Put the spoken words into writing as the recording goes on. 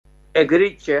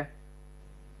Agreed, Chair.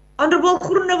 Honorable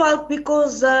Groenewald,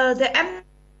 because the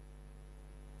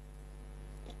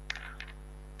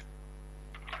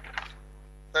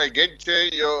Again,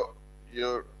 Chair,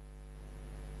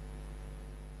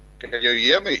 can you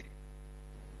hear me?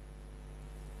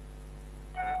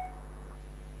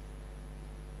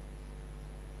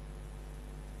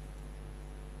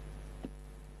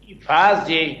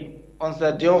 Fazi, ons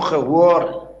het jou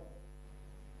gehoor.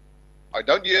 I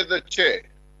don't hear the chair.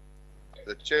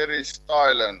 The chair is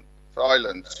silent.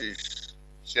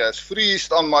 She has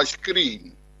freezed on my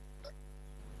screen.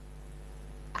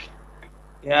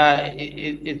 Yeah,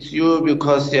 it's you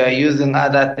because you are using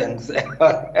other things.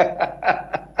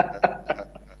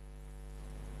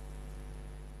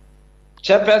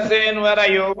 Chairperson, where are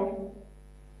you?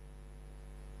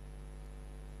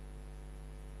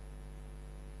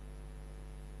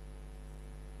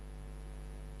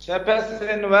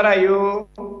 Chairperson, where are you?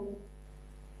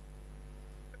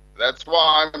 That's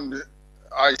why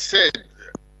I said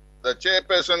the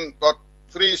chairperson got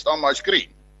freezed on my screen.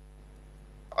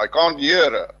 I can't hear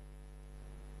her.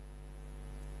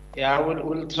 Yeah,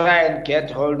 we'll try and get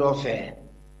hold of her.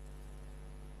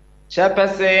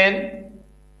 Chairperson,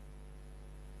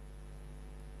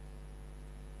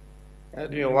 tell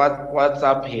me what's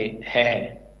up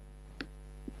here.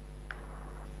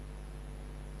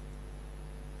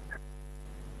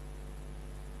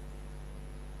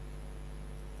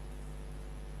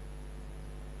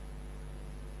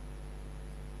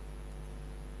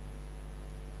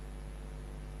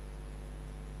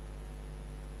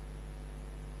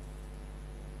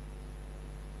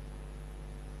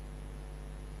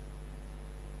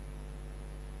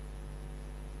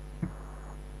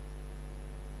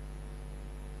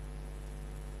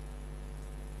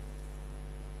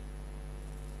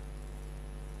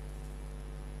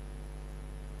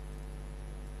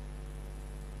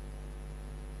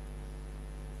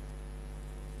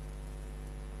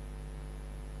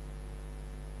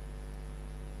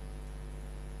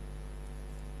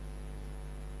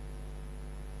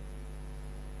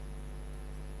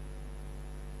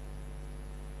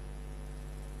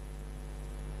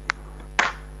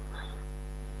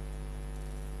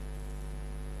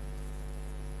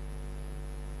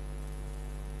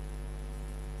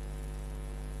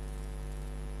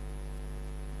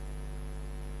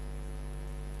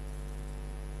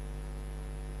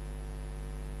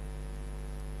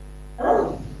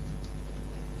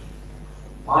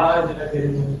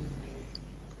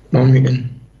 Megan.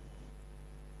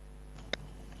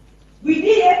 we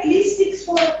need at least 6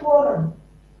 for a quorum.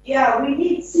 Yeah, we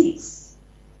need 6.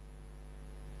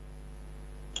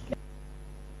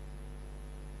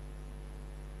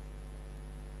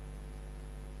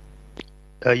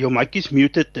 Your mic is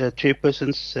muted,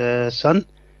 Chairperson's son.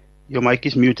 Your mic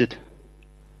is muted.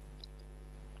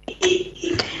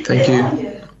 Thank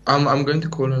you. I'm going to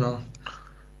call her now.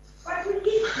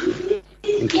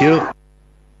 Thank you.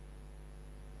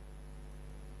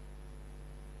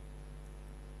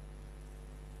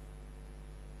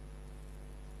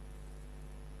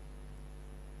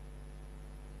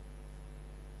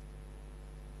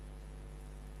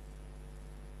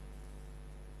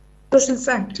 Person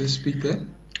son, Just speak there.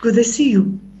 good to see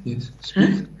you. Yes,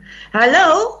 speak.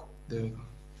 Hello? There we go.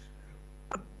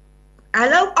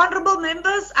 Hello, honorable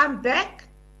members, I'm back.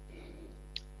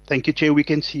 Thank you, Chair. We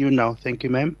can see you now. Thank you,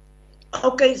 ma'am.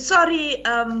 Okay, sorry,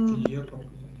 Can you hear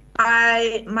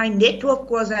properly? my network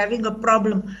was having a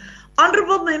problem.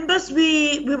 Honorable members,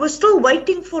 we were still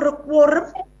waiting for a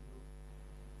quorum.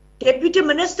 Deputy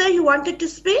Minister, you wanted to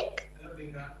speak?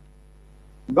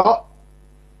 No,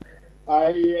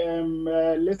 I am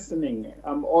listening.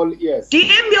 I'm all ears.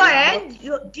 DM your hand.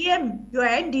 Your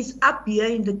hand is up here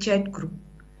in the chat group.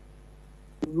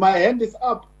 My hand is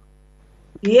up.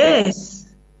 Yes.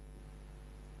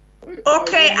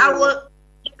 Okay, I will.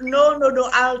 No.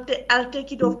 I'll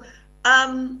take it off.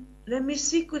 Let me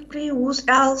see quickly who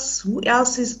else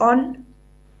is on.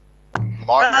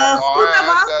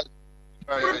 Groenewald,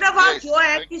 Yes, your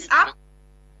hand is up.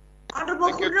 Honorable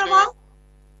Thank you, Groenewald.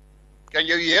 Can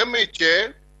you hear me,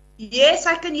 Chair? Yes,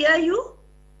 I can hear you.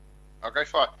 Okay,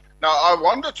 fine. Now, I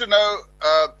wanted to know,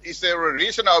 is there a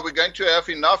reason, are we going to have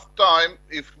enough time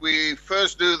if we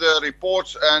first do the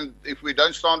reports and if we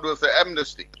don't start with the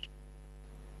amnesty?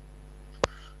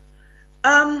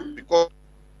 Because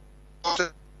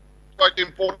it's quite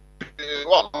important,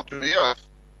 well, to me,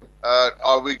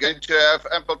 are we going to have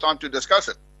ample time to discuss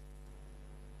it?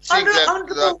 Seeing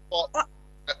that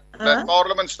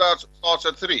Parliament starts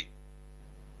at 3.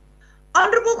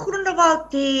 Honorable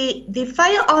Groenewald, the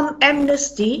firearm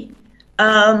amnesty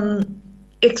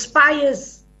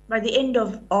expires by the end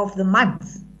of the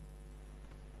month.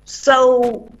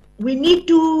 So we need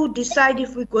to decide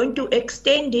if we're going to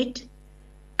extend it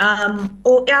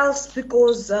or else,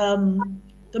 because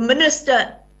the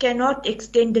minister cannot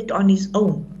extend it on his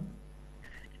own.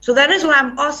 So that is why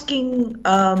I'm asking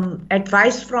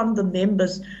advice from the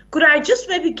members. Could I just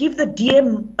maybe give the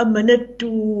DM a minute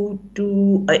to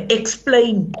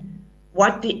explain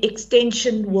what the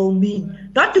extension will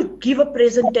mean? Not to give a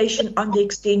presentation on the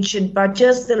extension, but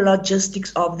just the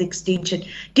logistics of the extension.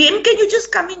 DM, can you just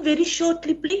come in very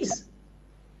shortly, please?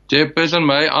 Chairperson,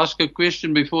 may I ask a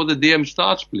question before the DM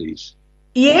starts, please?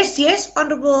 Yes,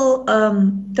 Honourable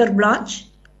Ter Blanche.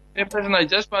 Chairperson, I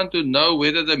just want to know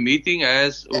whether the meeting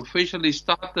has officially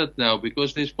started now,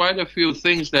 because there's quite a few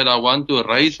things that I want to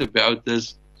raise about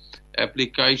this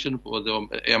application for the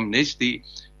amnesty,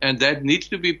 and that needs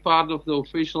to be part of the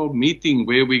official meeting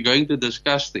where we're going to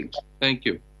discuss things. Thank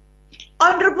you.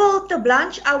 Honourable Ter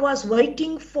Blanche, I was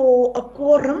waiting for a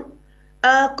quorum.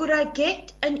 Could I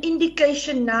get an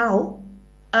indication now?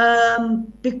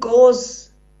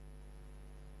 Because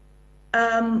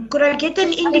could I get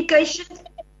an indication?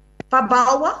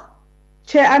 Pabawa?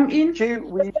 Chair, I'm in. Chair,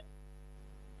 we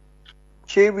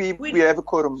have a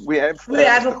quorum. We have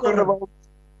a quorum.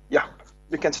 Yeah,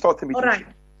 we can start the meeting. All right.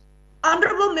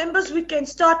 Honourable members, we can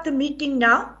start the meeting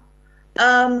now.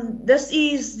 This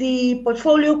is the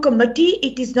Portfolio Committee.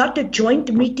 It is not a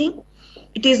joint meeting.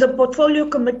 It is a Portfolio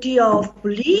Committee of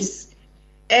Police,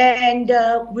 and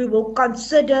we will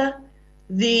consider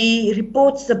the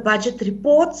reports, the budget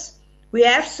reports. We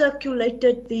have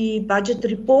circulated the budget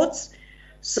reports.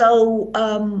 So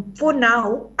for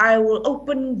now, I will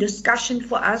open discussion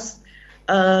for us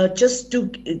just to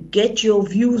get your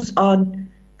views on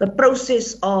the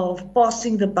process of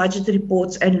passing the budget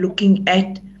reports and looking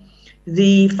at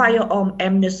the firearm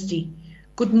amnesty.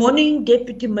 Good morning,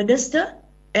 Deputy Minister,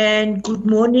 and good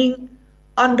morning,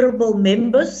 honourable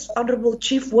members, honourable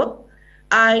Chief Whip.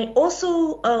 I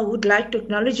also would like to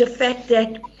acknowledge the fact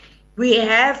that we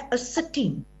have a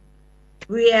sitting.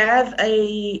 We have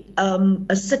a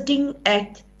sitting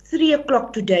at 3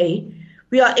 o'clock today.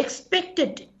 We are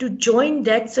expected to join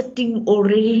that sitting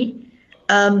already,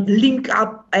 link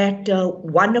up at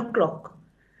 1 o'clock.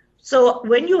 So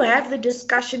when you have the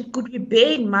discussion, could we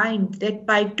bear in mind that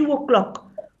by 2 o'clock,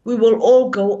 we will all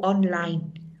go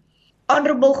online.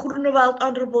 Honourable Groenewald,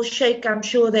 Honourable Sheikh, I'm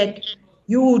sure that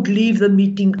you would leave the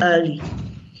meeting early.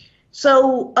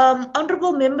 So,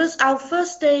 honourable members, I'll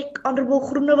first take Honourable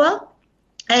Groenewald,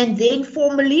 and then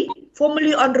formally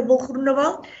Honourable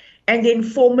Groenewald, and then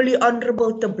formally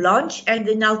Honourable Ter Blanche, and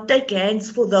then I'll take hands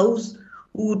for those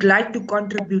who would like to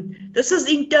contribute. This is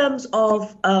in terms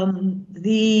of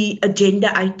the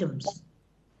agenda items.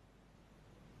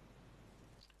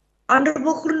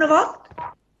 Honourable Groenewald.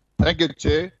 Thank you,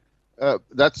 Chair.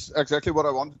 That's exactly what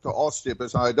I wanted to ask,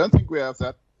 Chairperson. I don't think we have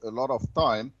a lot of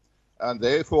time. And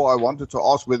therefore, I wanted to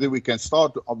ask whether we can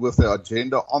start with the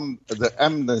agenda on the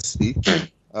amnesty.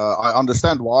 I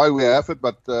understand why we have it,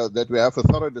 but that we have a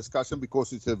thorough discussion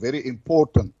because it's a very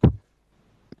important.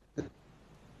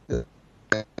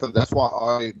 That's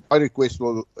why my request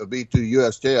will be to you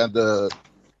as Chair and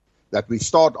that we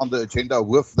start on the agenda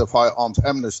with the firearms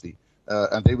amnesty,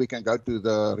 and then we can go to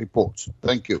the reports.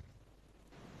 Thank you.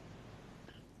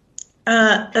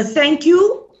 Thank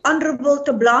you, Honourable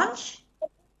Ter Blanche.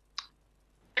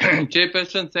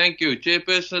 Chairperson, thank you.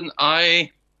 Chairperson,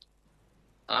 I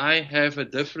have a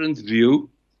different view,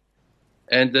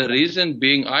 and the reason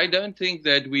being, I don't think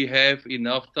that we have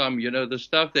enough time. You know, the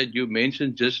stuff that you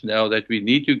mentioned just now that we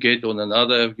need to get on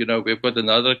another, you know, we've got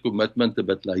another commitment a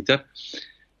bit later,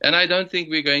 and I don't think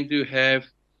we're going to have,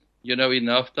 you know,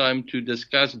 enough time to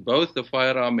discuss both the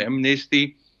firearm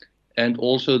amnesty and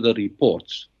also the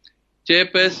reports.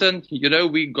 Chairperson, you know,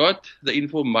 we got the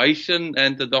information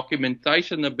and the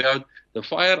documentation about the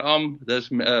firearm, this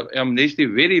amnesty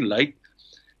very late.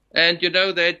 And you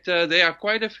know that there are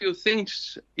quite a few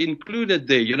things included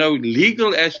there, you know,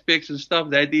 legal aspects and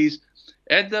stuff that is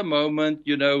at the moment,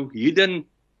 you know, hidden,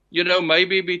 you know,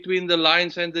 maybe between the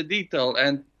lines and the detail.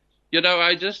 And, you know,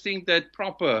 I just think that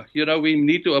proper, you know, we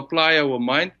need to apply our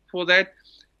mind for that.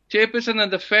 Chairperson, and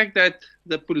the fact that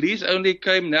the police only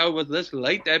came now with this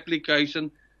late application,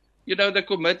 you know, the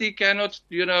committee cannot,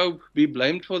 you know, be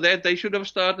blamed for that. They should have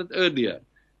started earlier.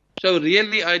 So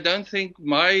really, I don't think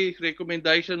my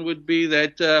recommendation would be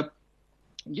that,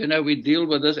 you know, we deal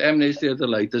with this amnesty at a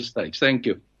later stage. Thank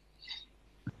you.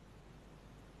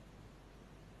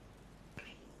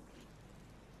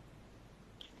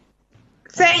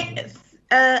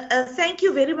 Thank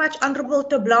you very much, Honourable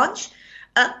Ter Blanche.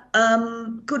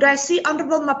 Could I see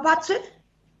Honourable Mapatse?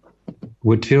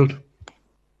 Whitfield.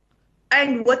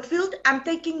 And Whitfield, I'm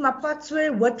taking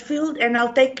Mapatswe, Whitfield, and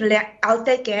I'll take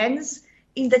hands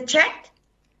in the chat.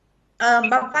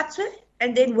 Mapatswe,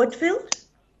 and then Whitfield.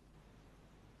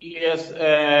 Yes,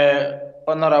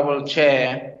 Honorable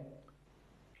Chair.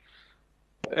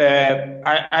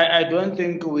 I don't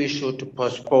think we should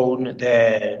postpone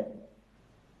the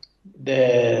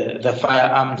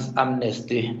firearms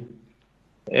amnesty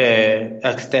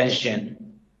extension.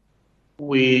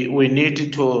 We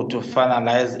need to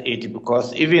finalize it,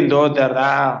 because even though there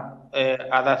are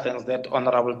other things that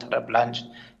Honorable Tara Blanche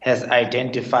has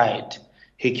identified,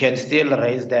 he can still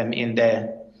raise them in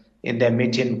the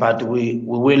meeting, but we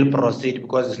will proceed,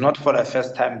 because it's not for the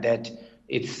first time that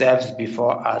it serves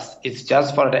before us. It's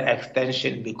just for the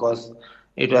extension, because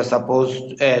it was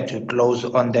supposed to close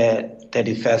on the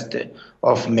 31st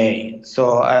of May.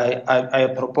 So I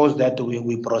propose that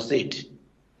we proceed.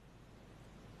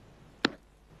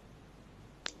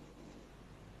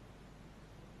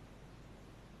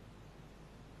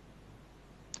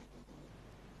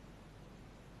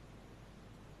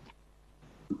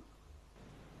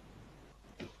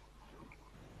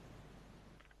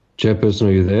 Chairperson,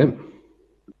 are you there?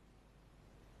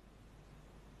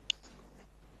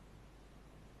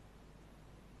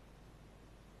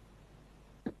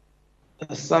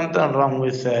 There's something wrong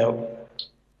with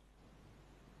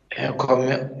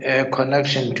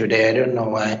connection today. I don't know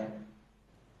why.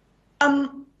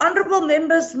 Honorable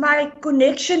members, my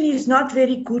connection is not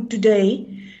very good today.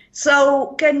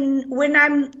 So when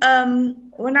I'm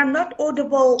not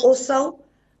audible also,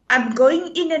 I'm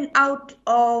going in and out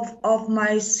of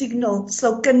my signal.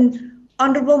 So can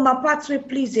Honorable Mapatswe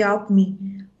please help me?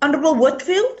 Honorable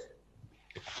Whitfield?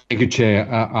 Thank you,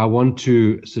 Chair. I want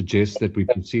to suggest that we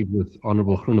proceed with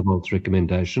Honorable Groenewold's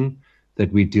recommendation that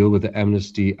we deal with the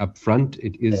amnesty up front.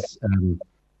 It is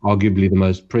arguably the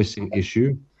most pressing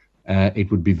issue. It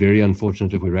would be very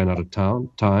unfortunate if we ran out of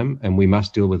time, and we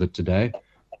must deal with it today.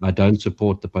 I don't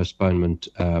support the postponement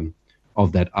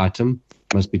of that item.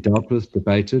 It must be dealt with,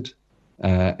 debated,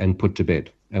 and put to bed,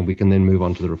 and we can then move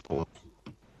on to the report.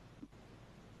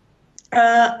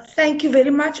 Thank you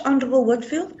very much, Honorable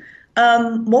Whitfield.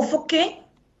 Mofoke?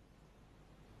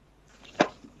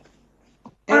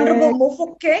 Honorable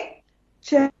Mofoke?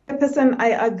 Chairperson,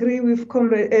 I agree with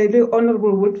the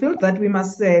Honorable Whitfield that we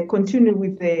must continue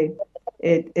with the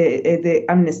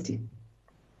amnesty.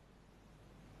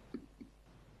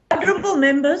 Honorable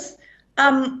members,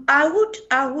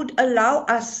 I would allow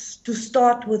us to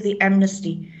start with the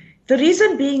amnesty. The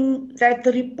reason being that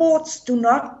the reports do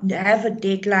not have a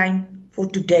deadline for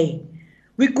today.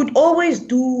 We could always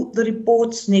do the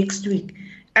reports next week.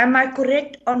 Am I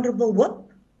correct, Honorable Whip?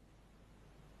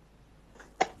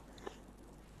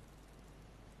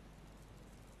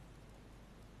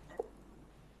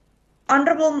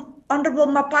 Honorable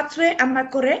Mapatswe, am I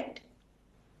correct?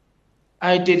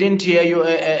 I didn't hear you,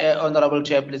 Honorable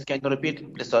Chair. Please, can you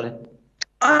repeat? Please, sorry.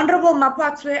 Honorable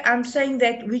Mapatswe, I'm saying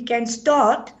that we can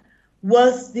start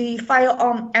with the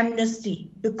firearm amnesty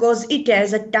because it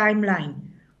has a timeline,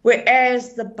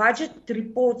 whereas the budget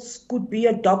reports could be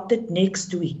adopted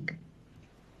next week.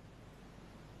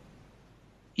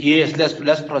 Yes,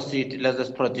 let's proceed. Let's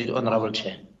proceed, Honorable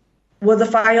Chair. With the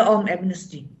firearm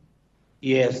amnesty.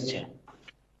 Yes, Chair.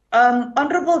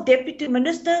 Honorable Deputy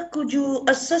Minister, could you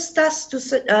assist us to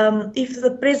if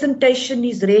the presentation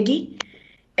is ready,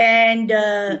 and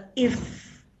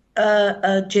if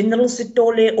General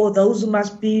Sitole or those who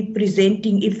must be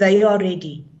presenting, if they are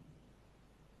ready?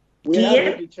 We are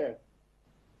ready, Chair.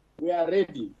 We are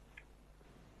ready.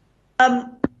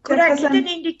 Could I get an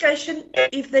indication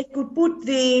if they could put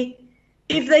the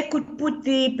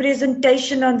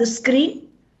presentation on the screen?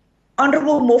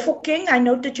 Honorable Mofokeng, I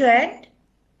noted your hand.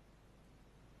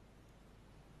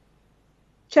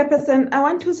 Chairperson, I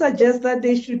want to suggest that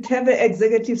they should have an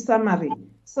executive summary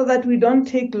so that we don't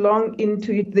take long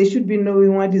into it. They should be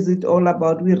knowing what is it all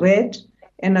about. We read,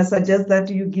 and I suggest that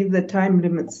you give the time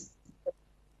limits.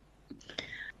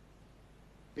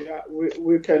 Yeah,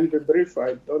 we can be brief.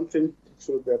 I don't think it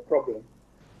should be a problem.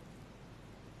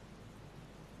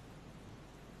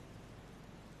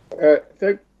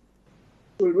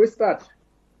 Will we start?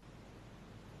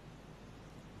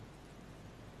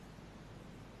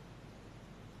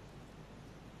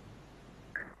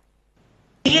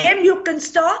 DM, you can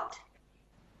start.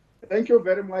 Thank you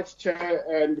very much, Chair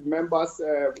and members,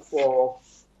 for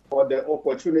the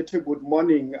opportunity. Good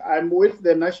morning. I'm with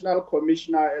the National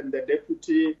Commissioner and the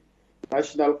Deputy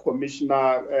National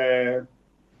Commissioner,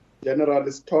 General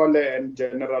Stolle and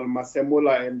General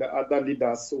Masemula, and the other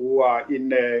leaders who are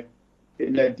in a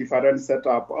different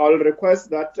setup. I'll request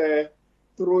that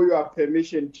through your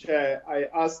permission, Chair, I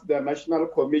ask the National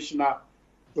Commissioner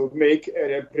to make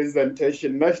a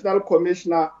presentation. National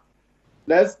Commissioner,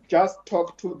 let's just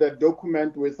talk to the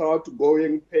document without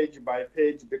going page by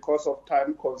page because of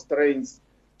time constraints,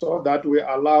 so that we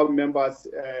allow members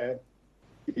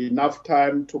enough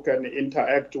time to can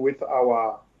interact with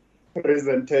our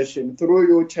presentation. Through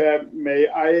you, Chair, may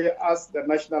I ask the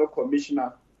National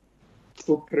Commissioner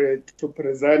to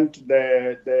present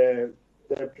the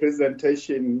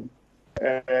presentation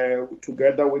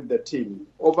together with the team.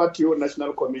 Over to you,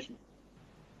 National Commissioner.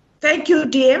 Thank you,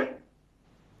 DM.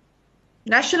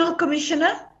 National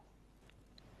Commissioner.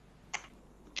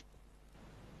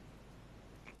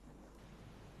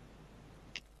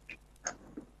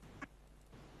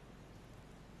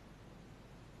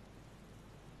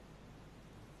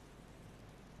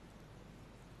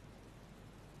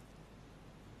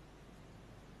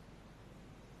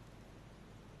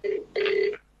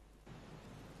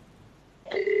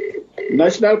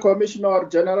 National Commissioner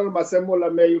General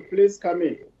Masemola, may you please come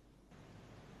in?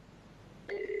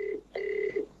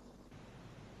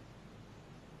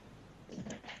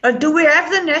 Do we have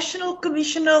the National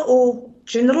Commissioner or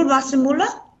General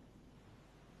Masemola?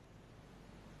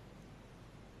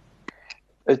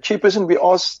 Chairperson, we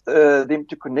asked them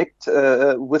to connect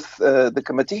with the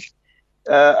committee.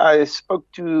 I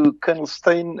spoke to Colonel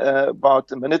Steyn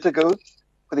about a minute ago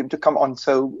for them to come on.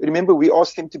 So remember, we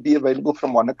asked them to be available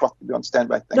from 1 o'clock to be on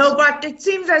standby. Thanks. No, but it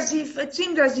seems as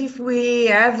if we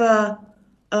have a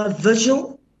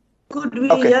visual. Could we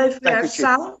hear if we have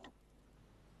sound?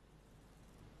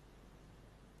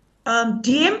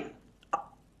 DM,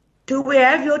 do we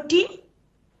have your team?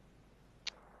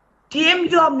 DM,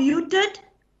 you are muted.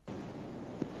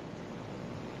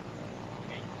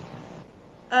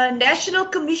 National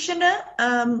Commissioner,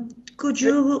 could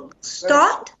you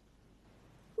start?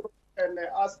 And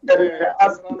ask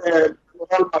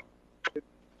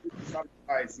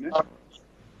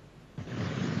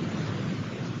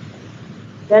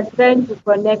That's trying to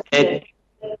connect.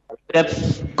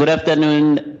 Good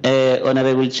afternoon,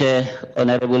 Honorable Chair,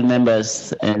 Honorable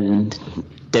Members, and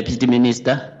Deputy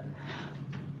Minister.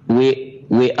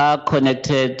 We are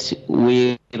connected.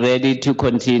 We're ready to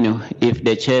continue. If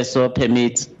the Chair so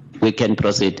permits, we can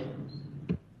proceed.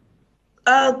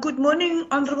 Good morning,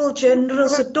 Honorable General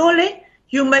Sithole.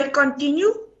 You may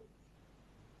continue.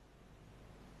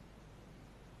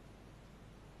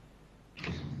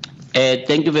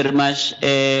 Thank you very much,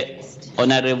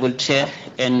 Honorable Chair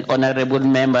and Honorable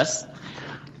Members.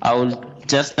 I will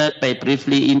just start by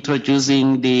briefly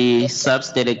introducing the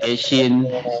SAPS delegation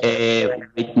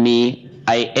with me.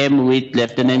 I am with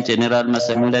Lieutenant General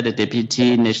Masemola, the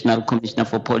Deputy National Commissioner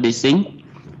for Policing,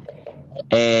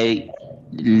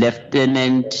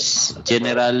 Lieutenant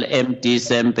General M.D.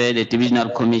 Sempe, the Divisional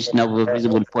Commissioner for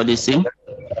Visible Policing,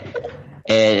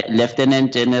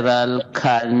 Lieutenant General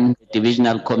Khan,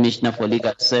 Divisional Commissioner for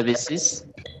Legal Services,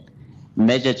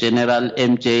 Major General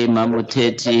M.J.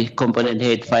 Mamuteti, Component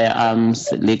Head Firearms,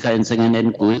 Liquor and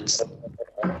Second-Hand Goods.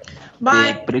 My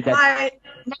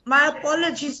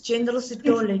apologies, General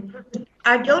Sithole.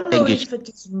 I don't know if it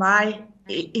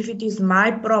is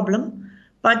my problem,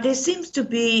 but there seems to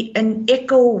be an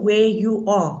echo where you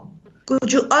are.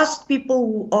 Could you ask people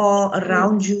who are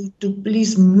around you to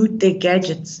please mute their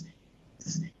gadgets?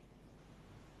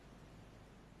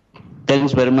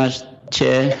 Thanks very much,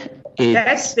 Chair.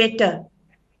 That's better.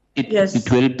 Yes.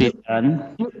 It will be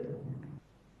done.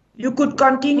 You could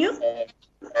continue.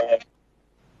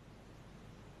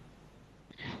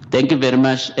 Thank you very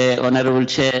much, Honorable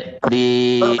Chair.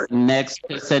 The next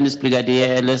person is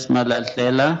Brigadier Ellis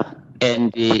Malatlela,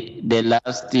 and the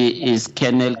last is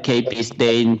Colonel K.P.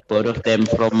 Steyn, both of them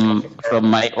from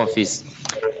my office.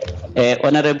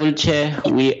 Honorable Chair,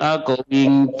 we are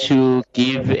going to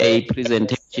give a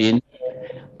presentation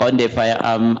on the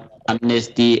firearm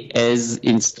amnesty as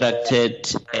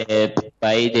instructed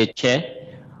by the Chair.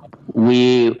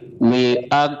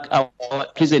 Our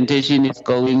presentation is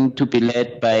going to be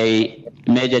led by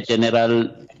Major General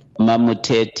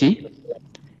Mamuteti,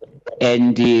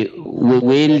 and we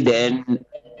will then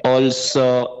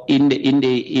also in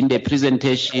the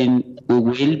presentation we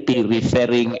will be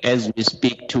referring as we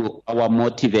speak to our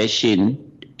motivation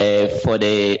for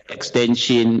the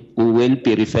extension. We will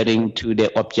be referring to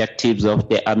the objectives of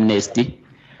the amnesty,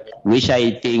 which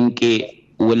I think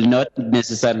will not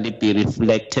necessarily be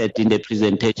reflected in the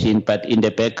presentation, but in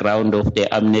the background of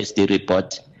the amnesty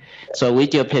report. So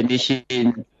with your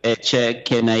permission, Chair,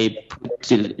 can I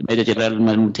put Major General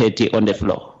Mamuteti on the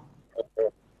floor?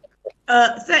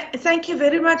 Thank you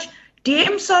very much.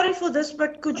 DM, sorry for this,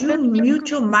 but could you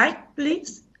mute your mic,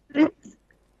 please?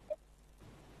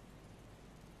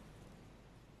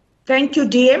 Thank you,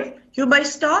 DM. You may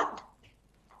start.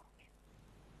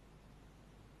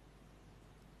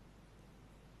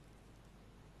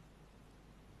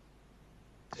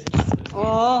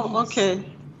 Oh, okay.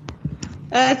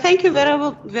 Thank you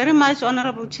very much,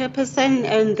 Honorable Chairperson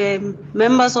and the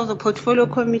members of the Portfolio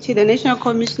Committee, the National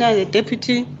Commissioner, the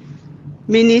Deputy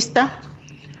Minister.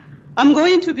 I'm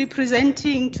going to be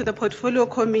presenting to the Portfolio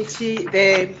Committee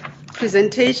the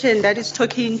presentation that is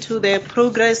talking to the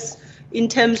progress in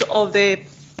terms of the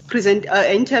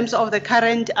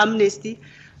current amnesty,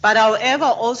 but however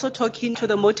also talking to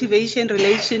the motivation in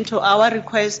relation to our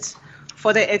requests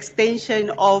for the extension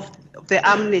of the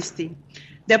amnesty.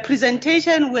 The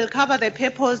presentation will cover the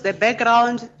purpose, the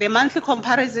background, the monthly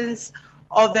comparisons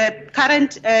of the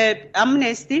current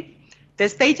amnesty, the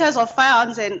status of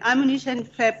firearms and ammunition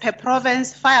per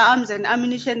province, firearms and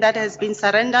ammunition that has been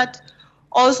surrendered.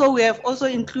 Also, we have also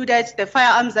included the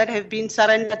firearms that have been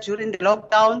surrendered during the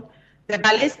lockdown, the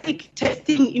ballistic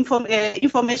testing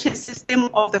information system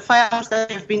of the firearms that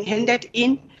have been handed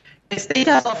in, the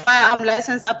status of firearm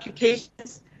license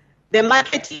applications, the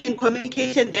marketing and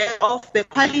communication thereof, the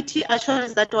quality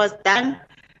assurance that was done,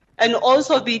 and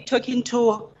also be talking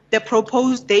to the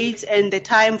proposed dates and the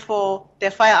time for the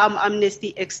firearm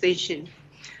amnesty extension.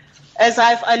 As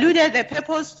I've alluded, the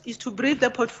purpose is to brief the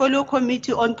Portfolio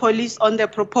Committee on Police on the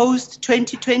proposed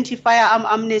 2020 firearm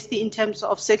amnesty in terms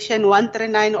of Section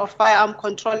 139 of Firearm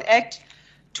Control Act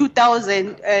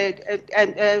 2000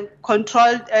 and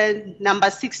Control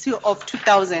number 60 of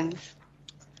 2000.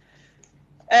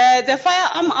 The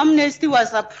firearm amnesty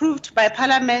was approved by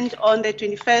Parliament on the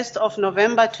 21st of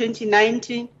November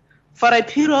 2019 for a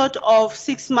period of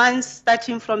 6 months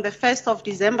starting from the 1st of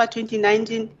December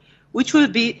 2019, which will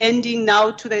be ending now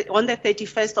on the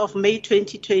 31st of May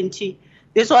 2020.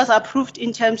 This was approved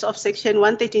in terms of Section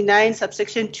 139,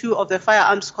 subsection 2 of the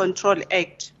Firearms Control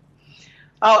Act.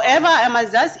 However, I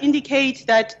must just indicate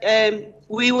that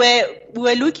we were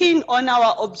looking on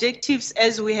our objectives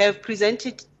as we have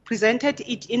presented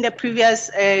it in the previous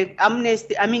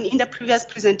amnesty, in the previous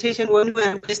presentation when we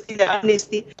were requesting the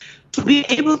amnesty, to be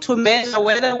able to measure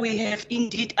whether we have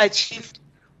indeed achieved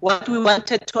what we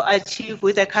wanted to achieve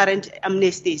with the current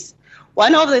amnesties.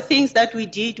 One of the things that we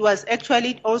did was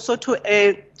actually also to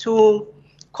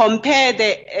compare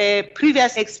the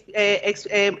previous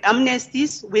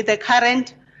amnesties with the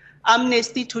current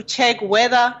amnesty to check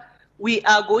whether we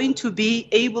are going to be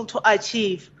able to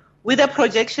achieve. With the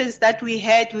projections that we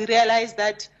had, we realized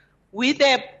that with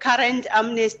the current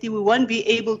amnesty, we won't be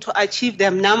able to achieve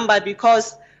the number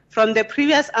because from the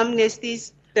previous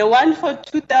amnesties, the one for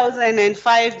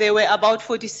 2005, there were about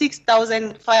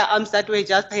 46,000 firearms that were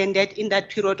just handed in that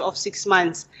period of 6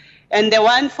 months. And the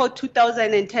one for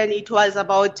 2010, it was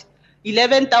about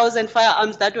 11,000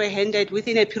 firearms that were handed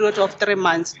within a period of 3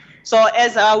 months. So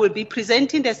as I will be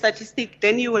presenting the statistic,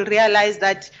 then you will realize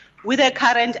that with the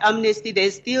current amnesty,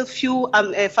 there's still few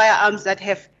firearms that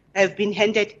have been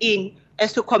handed in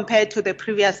as to compare to the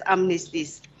previous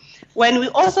amnesties. When we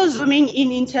also zooming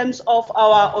in terms of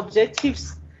our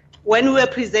objectives, when we were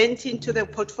presenting to the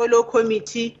Portfolio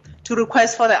Committee to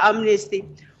request for the amnesty,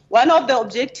 one of the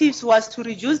objectives was to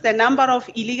reduce the number of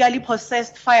illegally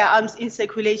possessed firearms in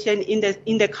circulation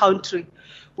in the country.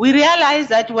 We realized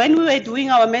that when we were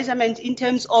doing our measurement in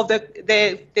terms of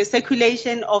the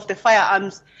circulation of the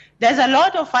firearms, there's a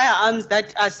lot of firearms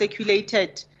that are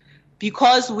circulated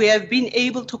because we have been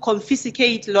able to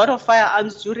confiscate a lot of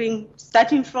firearms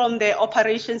starting from the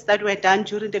operations that were done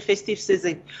during the festive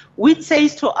season, which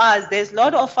says to us there's a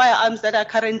lot of firearms that are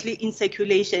currently in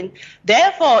circulation.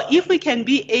 Therefore, if we can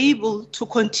be able to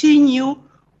continue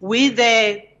with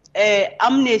the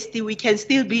amnesty, we can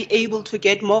still be able to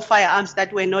get more firearms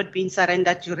that were not being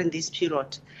surrendered during this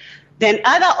period. Then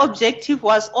other objective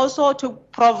was also to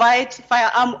provide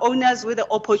firearm owners with the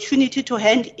opportunity to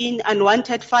hand in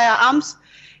unwanted firearms.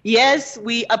 Yes,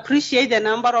 we appreciate the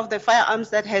number of the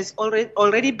firearms that has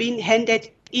already been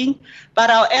handed in, but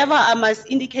however, I must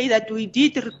indicate that we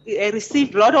did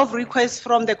receive a lot of requests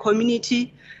from the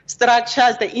community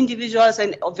structures, the individuals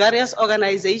and various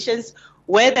organizations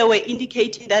where they were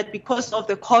indicating that because of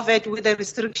the COVID with the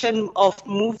restriction of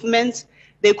movements,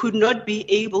 they could not be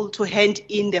able to hand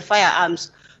in the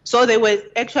firearms. So they were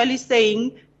actually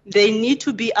saying they need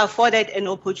to be afforded an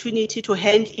opportunity to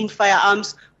hand in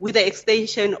firearms with the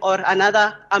extension or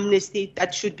another amnesty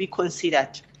that should be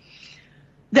considered.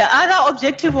 The other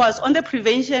objective was on the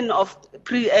prevention of,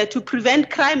 to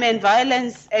prevent crime and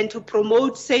violence and to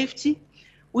promote safety.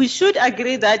 We should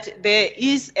agree that there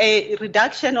is a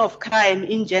reduction of crime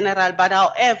in general, but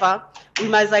however, we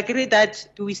must agree that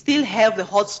we still have the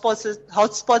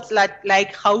hotspots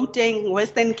like Gauteng,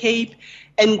 Western Cape,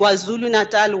 and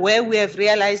KwaZulu-Natal, where we have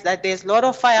realized that there's a lot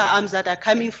of firearms that are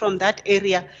coming from that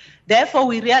area. Therefore,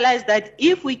 we realize that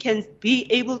if we can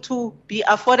be able to be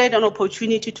afforded an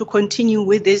opportunity to continue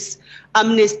with this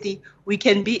amnesty, we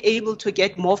can be able to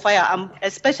get more firearms,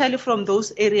 especially from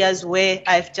those areas where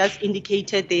I've just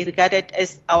indicated they regarded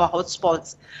as our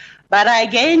hotspots. But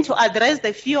again, to address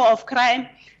the fear of crime,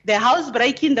 the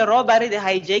housebreaking, the robbery, the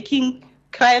hijacking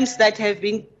crimes that have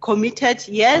been committed,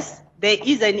 yes, there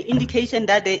is an indication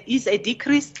that there is a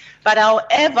decrease, but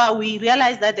however, we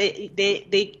realize that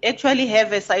they actually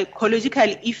have a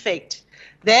psychological effect.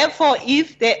 Therefore,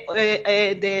 if the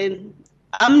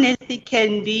amnesty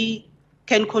can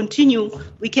continue,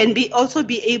 we can also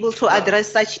be able to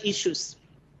address such issues.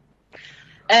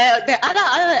 The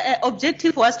other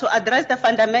objective was to address the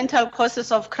fundamental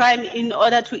causes of crime in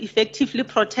order to effectively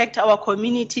protect our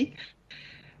community.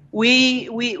 We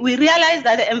realize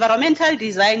that the environmental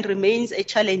design remains a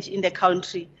challenge in the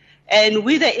country. And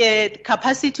with the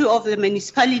capacity of the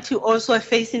municipality also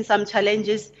facing some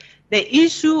challenges, the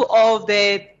issue of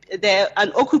the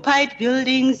unoccupied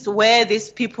buildings where these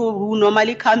people who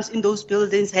normally comes in those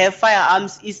buildings have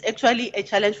firearms is actually a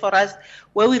challenge for us,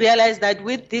 where we realize that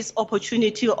with this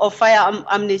opportunity of firearm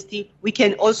amnesty, we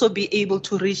can also be able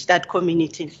to reach that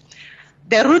community.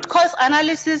 The root cause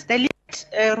analysis,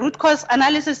 root cause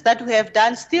analysis that we have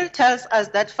done still tells us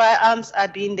that firearms are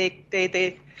being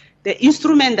the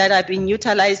instrument that are being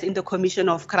utilized in the commission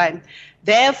of crime.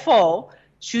 Therefore,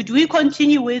 should we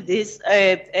continue with this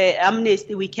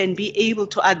amnesty, we can be able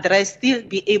to address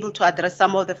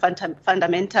some of the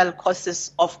fundamental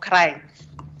causes of crime.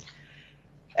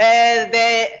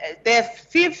 The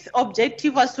fifth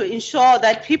objective was to ensure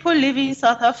that people living in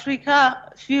South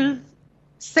Africa feel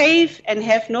safe and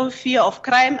have no fear of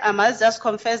crime. I must just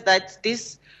confess that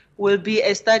this will be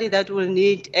a study that will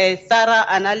need a thorough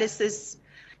analysis.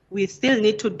 We still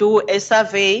need to do a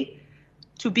survey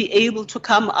to be able to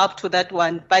come up to that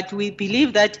one. But we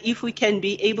believe that if we can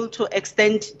be able to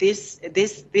extend this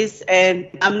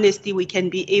amnesty, we can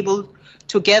be able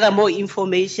to gather more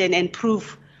information and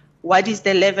prove what is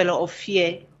the level of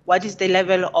fear, what is the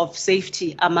level of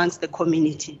safety amongst the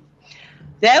community.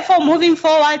 Therefore, moving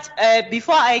forward,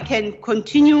 before I can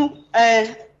continue,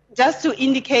 just to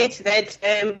indicate that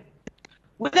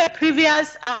with the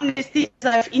previous amnesty,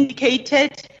 as I've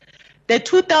indicated, the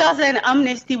 2000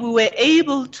 amnesty, we were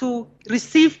able to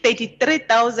receive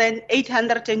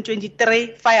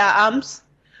 33,823 firearms,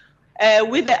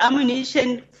 with the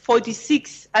ammunition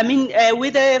 46,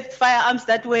 with the firearms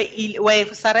that were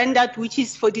surrendered, which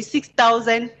is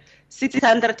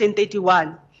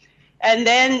 46,631. And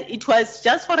then it was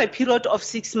just for a period of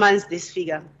 6 months, this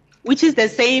figure, which is the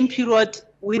same period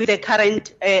with the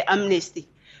current amnesty.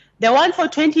 The one for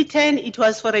 2010, it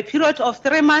was for a period of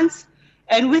 3 months.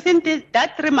 And within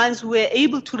that 3 months, we were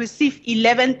able to receive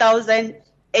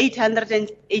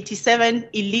 11,887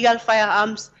 illegal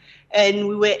firearms. And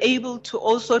we were able to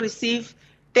also receive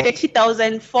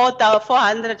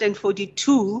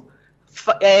 30,442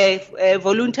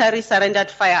 voluntary surrendered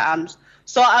firearms.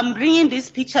 So I'm bringing this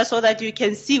picture so that you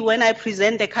can see when I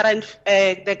present the current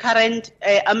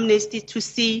amnesty to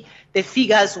see the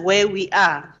figures where we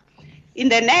are. In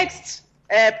the next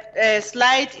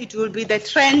slide, it will be the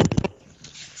trend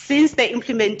since the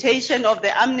implementation of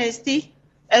the amnesty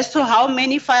as to how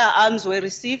many firearms were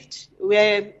received.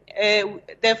 The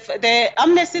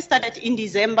amnesty started in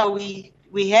December. We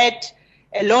had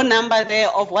a low number there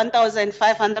of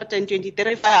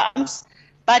 1,523 firearms.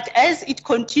 But as it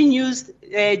continues,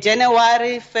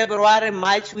 January, February,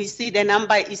 March, we see the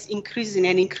number is increasing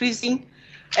and increasing.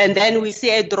 And then we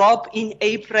see a drop in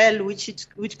April, which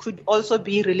could also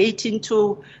be relating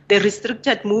to the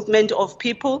restricted movement of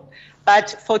people. But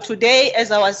for today,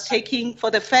 as I was checking, from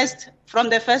the 1st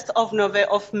of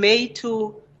May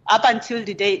to up until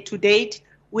to date,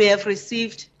 we have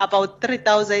received about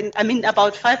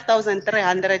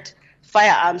 5,300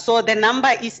 firearms. So the number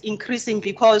is increasing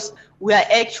because we are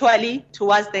actually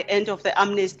towards the end of the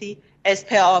amnesty as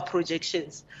per our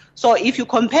projections. So if you're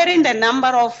comparing the number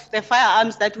of the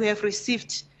firearms that we have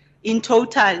received in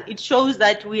total, it shows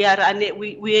that we are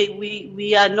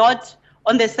not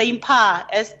on the same par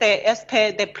as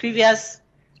per the previous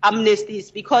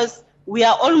amnesties, because we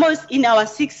are almost in our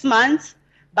 6 months,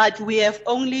 but we have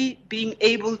only been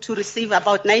able to receive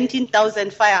about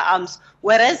 19,000 firearms,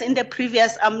 whereas in the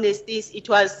previous amnesties, it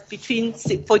was between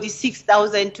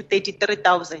 46,000 to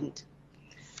 33,000.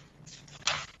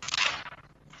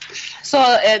 So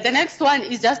the next one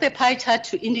is just a pie chart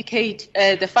to indicate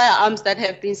the firearms that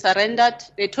have been surrendered.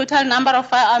 The total number of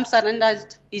firearms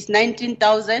surrendered is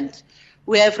 19,000.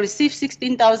 We have received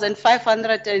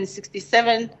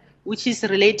 16,567, which is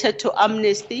related to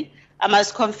amnesty. I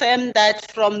must confirm that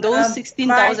from those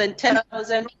 16,000,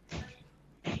 10,000.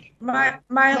 My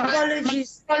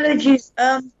apologies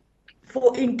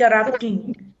for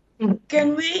interrupting.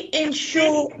 Can we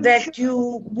ensure that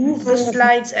you move the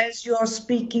slides as you are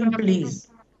speaking, please?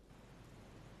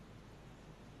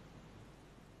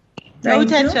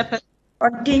 Thank you.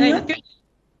 Continue. Thank you.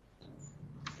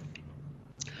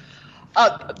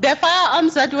 The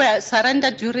firearms that were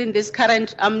surrendered during this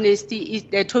current amnesty is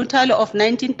the total of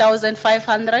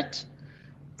 19,500.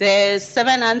 The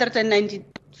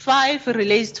 795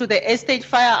 relates to the estate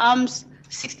firearms.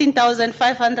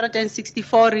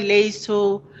 16,564 relates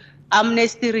to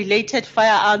amnesty-related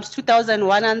firearms.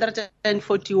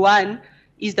 2,141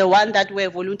 is the one that were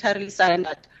voluntarily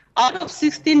surrendered. Out of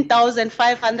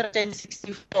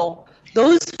 16,564,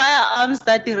 those firearms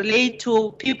that relate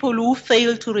to people who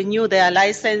fail to renew their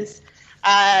license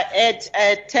are at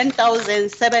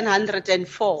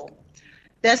 10,704.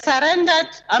 The surrendered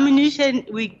ammunition,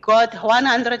 we got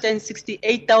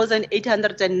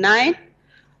 168,809.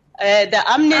 The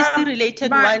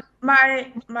amnesty-related one. My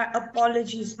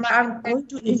apologies. I'm going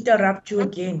to interrupt you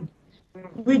again.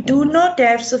 We do not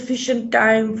have sufficient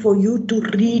time for you to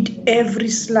read every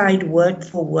slide word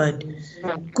for word.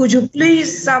 Could you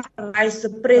please summarize the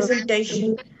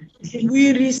presentation?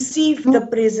 We received the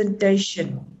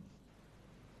presentation.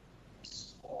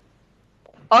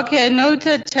 Okay,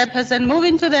 noted, Chairperson.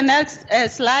 Moving to the next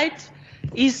slide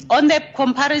is on the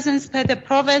comparisons per the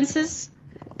provinces.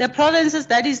 The provinces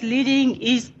that is leading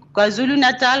is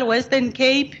KwaZulu-Natal, Western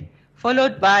Cape,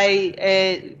 followed by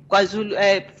is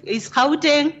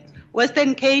Gauteng,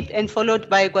 Western Cape, and followed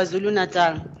by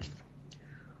KwaZulu-Natal.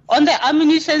 On the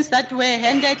ammunitions that were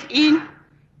handed in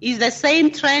is the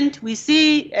same trend. We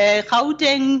see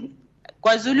Gauteng,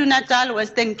 KwaZulu-Natal,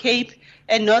 Western Cape,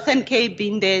 and Northern Cape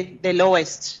being the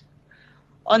lowest.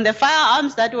 On the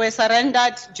firearms that were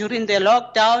surrendered during the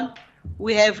lockdown,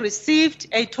 we have received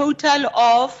a total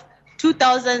of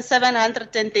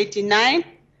 2,739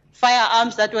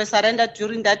 firearms that were surrendered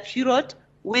during that period,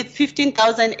 with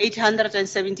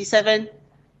 15,877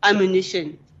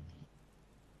 ammunition.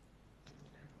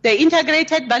 The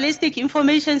integrated ballistic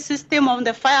information system on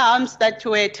the firearms that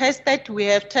were tested, we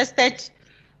have tested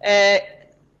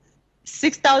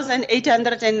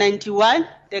 6,891,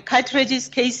 the cartridges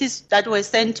cases that were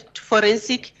sent to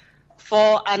forensic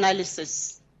for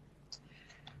analysis.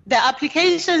 The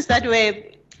applications that were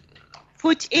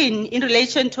put in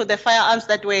relation to the firearms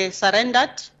that were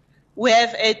surrendered, we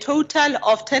have a total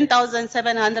of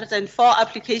 10,704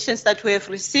 applications that we have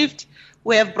received.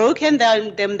 We have broken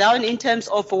them down in terms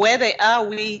of where they are.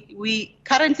 We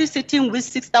currently sitting with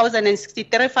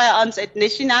 6,063 firearms at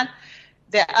national.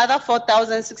 The other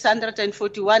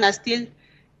 4,641 are still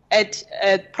at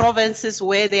provinces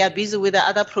where they are busy with the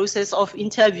other process of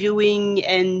interviewing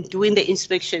and doing the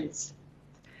inspections.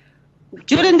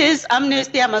 During this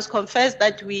amnesty, I must confess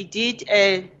that we did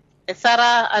a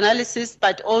thorough analysis,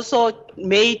 but also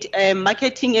made a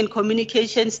marketing and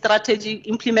communication strategy,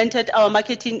 implemented our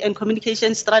marketing and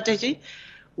communication strategy.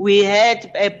 We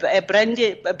had a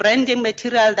branding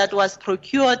material that was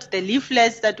procured, the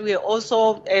leaflets that were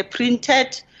also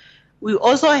printed. We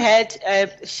also had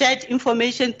shared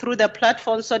information through the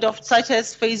platforms, such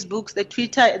as Facebook, the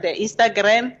Twitter, the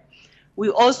Instagram. We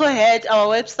also had our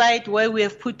website where we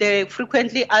have put the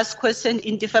frequently asked questions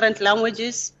in different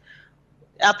languages,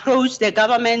 approached the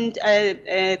government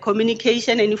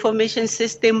communication and information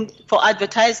system for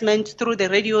advertisement through the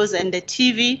radios and the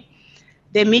TV.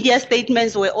 The media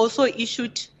statements were also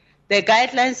issued. The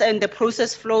guidelines and the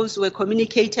process flows were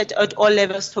communicated at all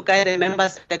levels to guide the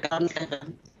members at the ground level.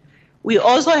 We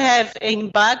also have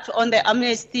embarked on the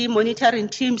amnesty monitoring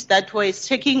teams that were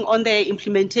checking on the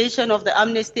implementation of the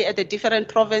amnesty at the different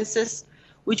provinces,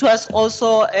 which was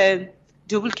also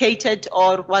duplicated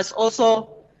or was also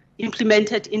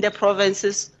implemented in the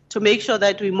provinces to make sure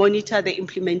that we monitor the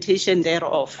implementation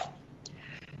thereof.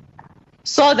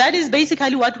 So that is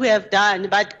basically what we have done.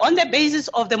 But on the basis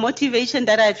of the motivation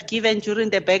that I've given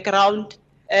during the background,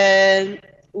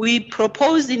 we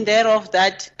propose in thereof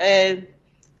that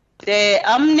the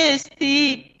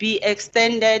amnesty be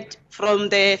extended from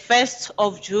the 1st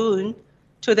of June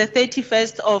to the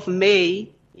 31st of May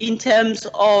in terms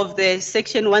of the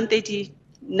Section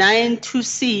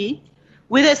 139(2)(c),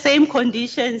 with the same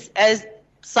conditions as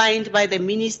signed by the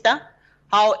minister.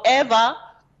 However,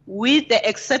 with the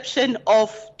exception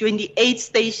of 28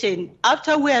 stations.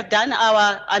 After we have done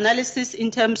our analysis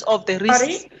in terms of the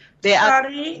risks,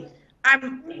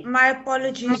 my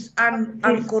apologies. I'm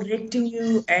correcting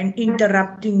you and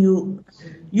interrupting you.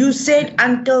 You said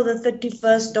until the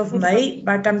 31st of May,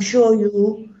 but I'm sure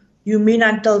you mean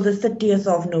until the 30th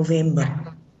of November.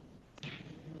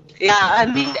 Yeah, I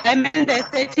meant the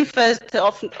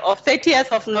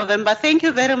 30th of November. Thank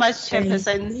you very much,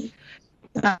 Chairperson.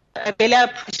 I really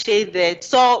appreciate that.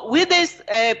 So with this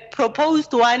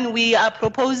proposed one, we are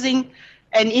proposing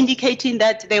and indicating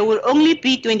that there will only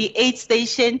be 28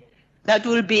 stations that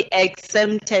will be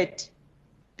exempted.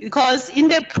 Because in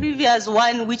the previous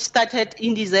one, which started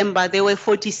in December, there were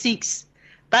 46.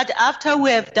 But after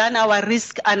we have done our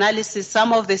risk analysis,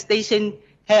 some of the stations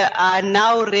are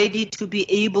now ready to be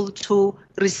able to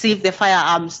receive the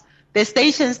firearms. The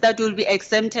stations that will be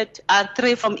exempted are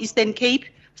 3 from Eastern Cape,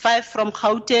 5 from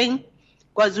Gauteng,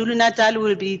 KwaZulu-Natal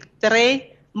will be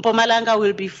 3, Mpumalanga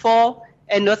will be 4,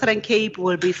 and Northern Cape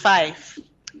will be 5.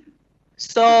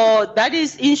 So that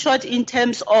is in short in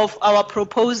terms of our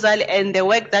proposal and the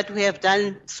work that we have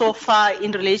done so far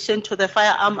in relation to the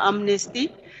firearm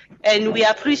amnesty. And we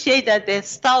appreciate that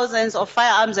there's thousands of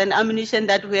firearms and ammunition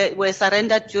that were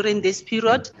surrendered during this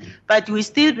period. But we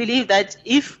still believe that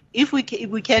if we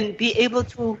can be able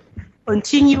to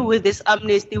continue with this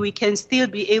amnesty, we can still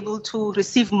be able to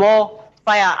receive more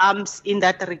firearms in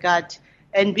that regard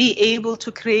and be able to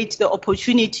create the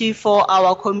opportunity for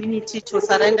our community to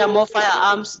surrender more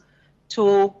firearms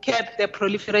to curb the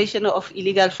proliferation of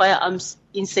illegal firearms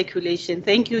in circulation.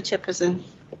 Thank you, Chairperson.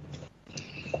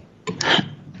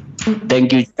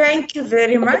 Thank you. Thank you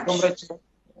very much.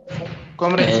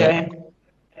 Comrade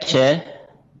Chair.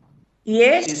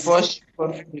 Yes.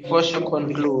 Before she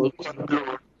concludes,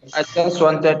 I just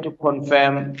wanted to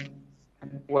confirm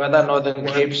whether Northern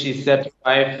Cape she said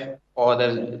 5 or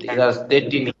there's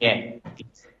 13 here.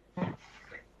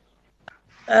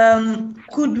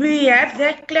 Could we have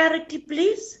that clarity,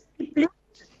 please?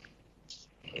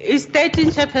 It's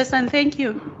 13, Chairperson. Thank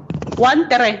you.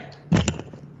 1-3.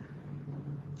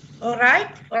 All right.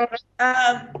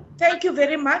 Thank you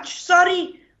very much.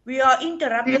 Sorry, we are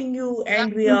interrupting you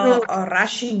and we are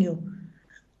rushing you.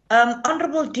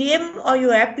 Honorable DM, are you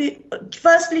happy?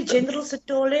 Firstly, General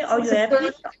Sithole, are you happy?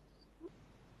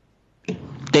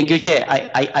 Thank you, Chair.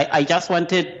 I just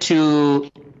wanted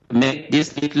to make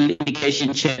this little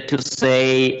indication, Chair, to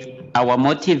say our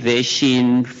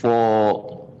motivation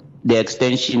for the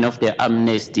extension of the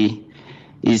amnesty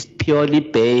is purely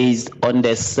based on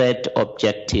the set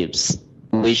objectives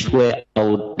which were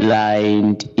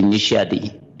outlined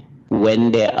initially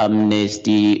when the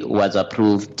amnesty was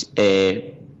approved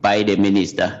by the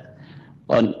minister.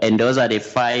 And those are the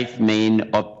 5 main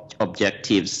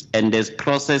objectives. And there's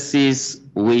processes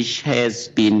which has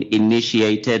been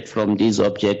initiated from these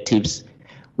objectives,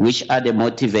 which are the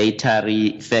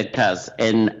motivatory factors.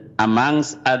 And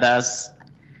amongst others,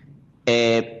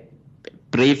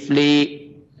 briefly,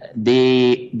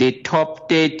 the top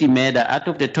 30 MEDA, out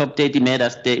of the top 30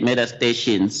 MEDA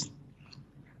stations,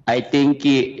 I think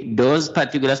those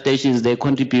particular stations, they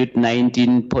contribute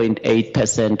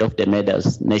 19.8% of the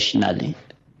MEDAs nationally.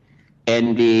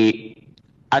 And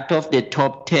out of the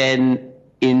top 10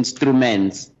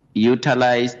 instruments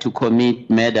utilized to commit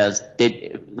MEDAs,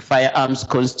 the firearms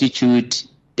constitute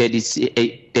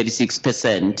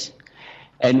 36%.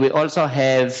 And we also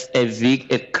have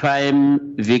a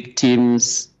crime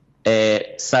victims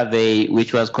survey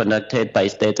which was conducted by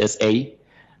State SA,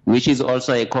 which is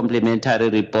also a complementary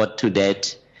report to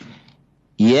that.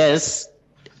 Yes,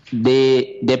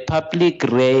 the public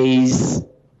raised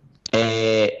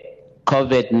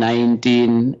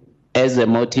COVID-19 as a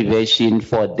motivation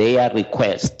for their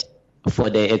request for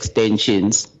the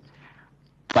extensions.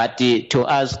 But to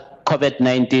us,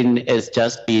 COVID-19 has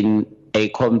just been a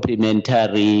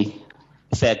complementary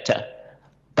factor.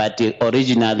 But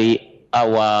originally,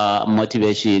 our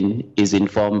motivation is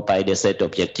informed by the set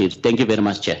objectives. Thank you very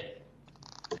much, Chair.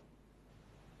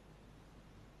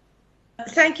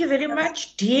 Thank you very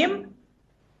much. DM,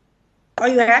 are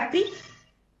you happy?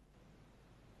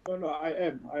 No, I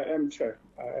am, Chair.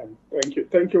 I am. Thank you.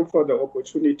 Thank you for the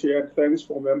opportunity, and thanks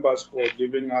for members for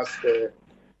giving us the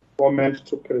moment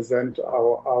to present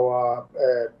our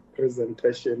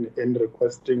presentation in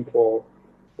requesting for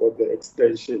the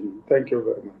extension. Thank you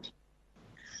very much.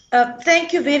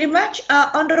 Thank you very much.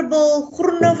 Honorable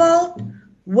Groenewald,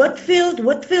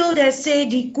 Whitfield has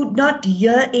said he could not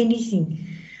hear anything.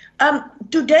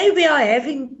 Today we are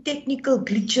having technical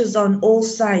glitches on all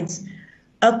sides.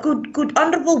 Could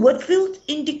Honorable Whitfield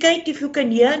indicate if you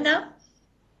can hear now?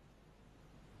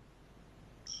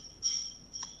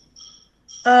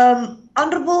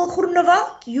 Honorable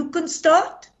Groenewald, you can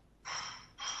start.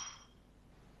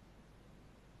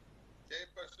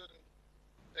 Chairperson,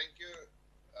 thank you.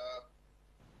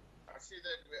 I see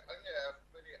that we only have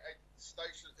 28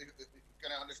 stations.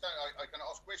 Can I understand? I can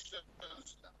ask questions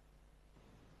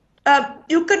now.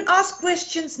 You can ask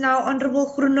questions now,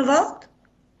 Honorable Groenewald.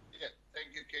 Yeah,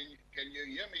 thank you. Can you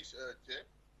hear me, Chair?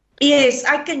 Yes,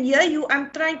 I can hear you.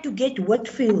 I'm trying to get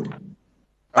Whitfield. Okay,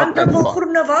 Honorable fine.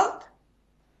 Groenewald.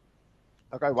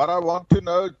 Okay, what I want to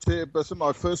know, Chairperson,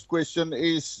 my first question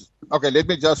is, okay, let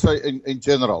me just say in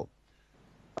general.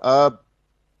 I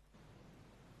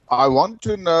want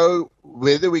to know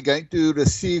whether we're going to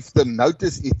receive the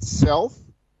notice itself,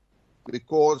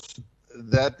 because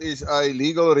that is a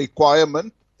legal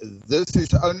requirement. This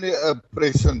is only a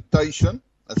presentation,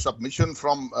 a submission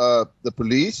from the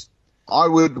police. I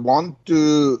would want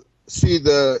to see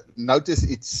the notice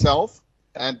itself,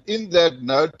 and in that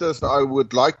notice I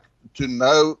would like to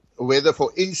know whether,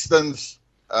 for instance,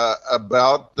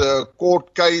 about the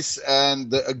court case and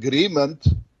the agreement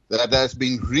that has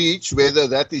been reached, whether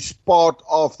that is part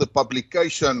of the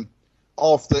publication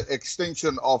of the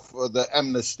extension of the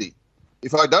amnesty.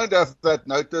 If I don't have that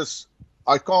notice,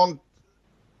 I can't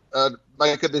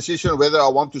make a decision whether I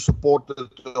want to support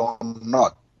it or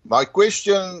not. My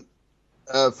question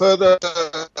further,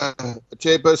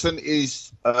 Chairperson,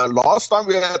 is last time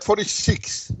we had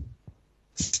 46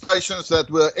 stations that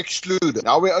were excluded.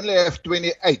 Now we only have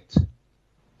 28.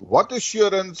 What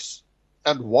assurance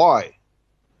and why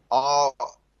are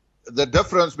the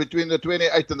difference between the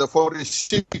 28 and the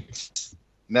 46?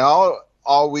 Now,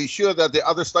 are we sure that the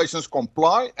other stations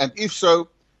comply? And if so,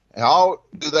 how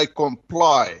do they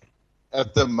comply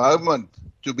at the moment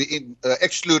to be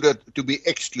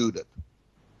excluded?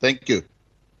 Thank you.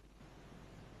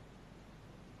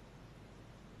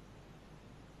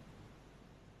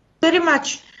 Very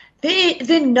much.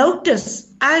 The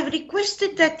notice, I've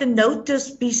requested that the notice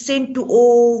be sent to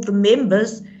all the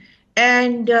members,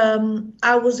 and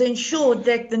I was ensured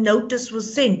that the notice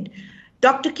was sent.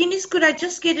 Dr. Kinnis, could I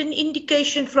just get an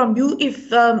indication from you if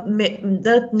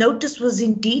the notice was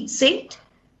indeed sent?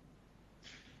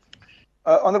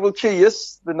 Honourable Chair,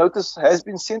 yes, the notice has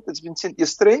been sent. It's been sent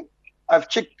yesterday. I've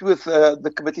checked with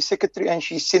the committee secretary and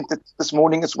she sent it this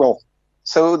morning as well.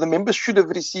 So the members should have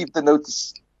received the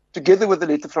notice together with the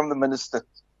letter from the minister.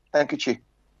 Thank you, Chair.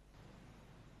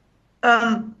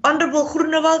 Honourable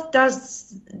Groenewald,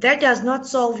 that does not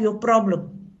solve your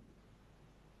problem.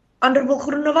 Honourable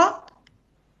Groenewald?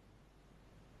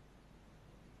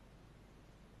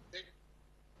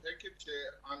 Thank you,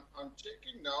 Chair. I'm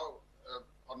checking now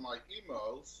on my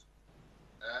emails,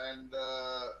 and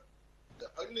the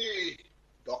only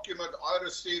document I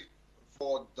received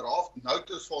for draft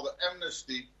notice for the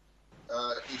amnesty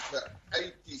is the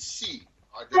ATC.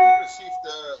 I didn't receive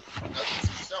the notice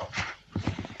itself.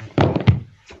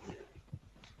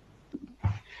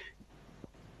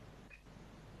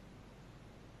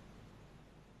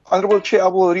 Honourable Chair, I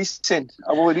will resend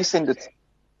it.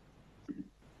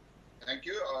 Thank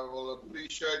you. I will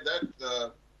appreciate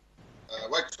that.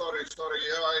 Wait, sorry.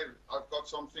 Here I've got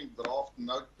something, draft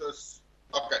notice.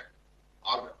 Okay.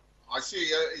 I see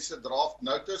here is a draft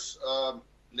notice.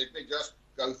 Let me just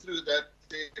go through that,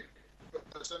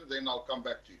 then I'll come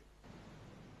back to you.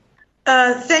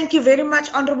 Thank you very much,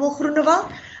 Honourable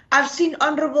Groenewald. I've seen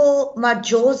Honourable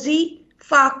Majosi,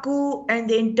 Faku, and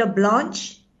then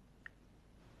Terblanche.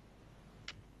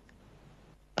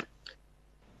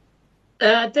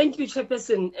 Thank you,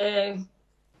 Chairperson.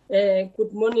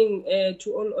 Good morning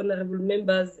to all honourable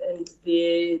members and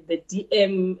the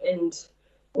DM and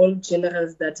all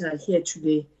generals that are here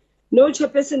today. No,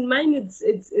 Chairperson, mine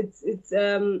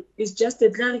it's just a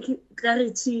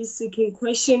clarity-seeking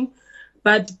question.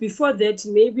 But before that,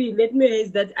 maybe let me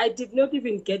raise that I did not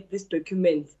even get this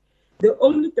document. The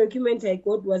only document I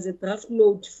got was a draft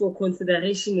note for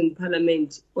consideration in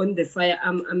Parliament on the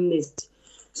firearm amnesty.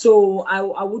 So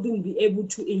I wouldn't be able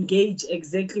to engage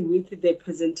exactly with the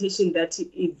presentation that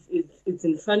it's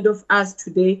in front of us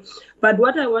today. But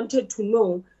what I wanted to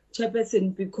know,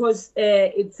 Chairperson, because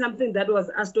it's something that was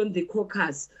asked on the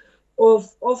caucus of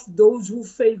those who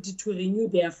failed to renew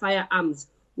their firearms.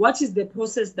 What is the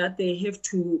process that they have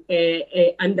to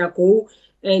undergo,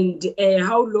 and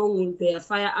how long will their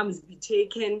firearms be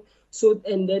taken? So,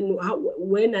 and then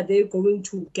when are they going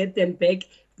to get them back?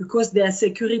 Because they are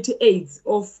security aids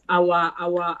of our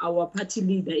party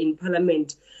leader in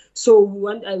Parliament. So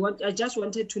I just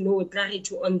wanted to know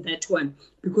clarity on that one,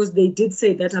 because they did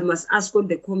say that I must ask on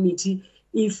the committee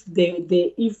if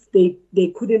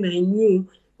they couldn't renew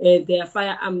their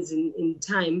firearms in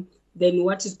time, then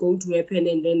what is going to happen,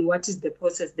 and then what is the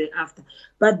process thereafter.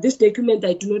 But this document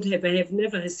I do not have. I have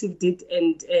never received it,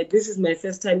 and this is my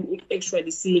first time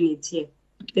actually seeing it here.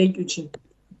 Thank you, Chair.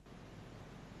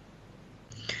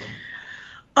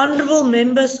 Honourable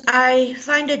members, I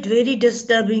find it very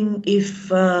disturbing if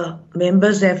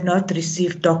members have not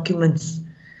received documents.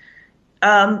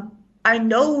 I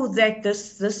know that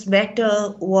this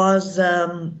matter was,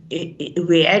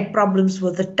 we had problems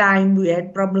with the time, we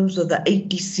had problems with the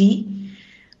ATC,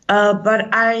 but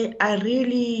I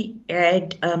really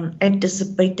had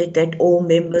anticipated that all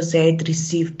members had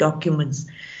received documents.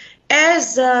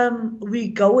 As we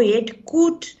go ahead,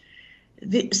 could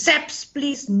the SAPS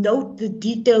please note the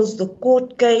details, the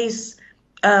court case,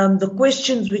 the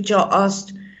questions which are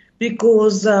asked,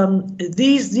 because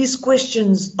these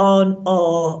questions are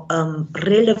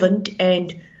relevant,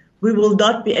 and we will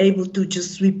not be able to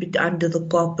just sweep it under the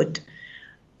carpet.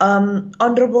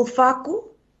 Honourable Faku.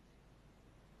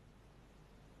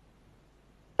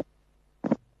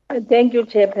 Thank you,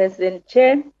 Chairperson.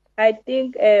 Chair, I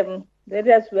think let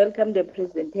us welcome the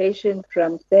presentation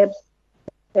from SAPS.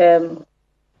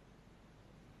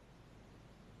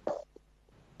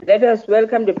 Let us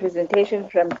welcome the presentation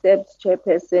from SAPS,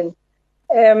 Chairperson.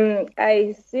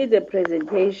 I see the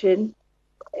presentation,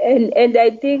 and I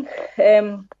think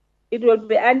it would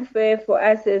be unfair for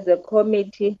us as a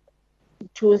committee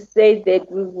to say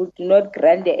that we would not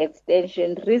grant the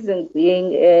extension. Reason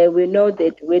being, we know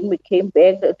that when we came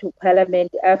back to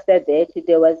Parliament after that,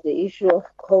 there was the issue of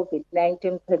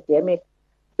COVID-19 pandemic.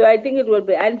 So I think it would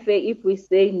be unfair if we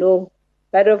say no.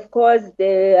 But of course,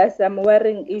 there are some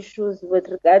worrying issues with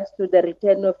regards to the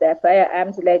return of the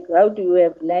firearms, like how do you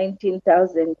have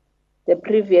 19,000? The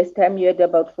previous time you had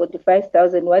about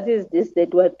 45,000. What is this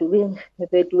that we are doing,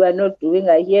 that we are not doing?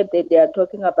 I hear that they are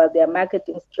talking about their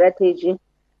marketing strategy,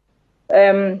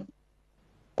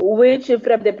 which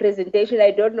from the presentation,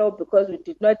 I don't know, because we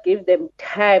did not give them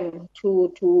time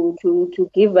to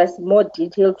give us more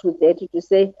detail to that, to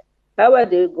say how are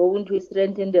they going to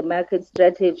strengthen the market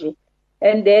strategy.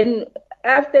 And then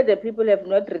after the people have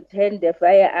not returned the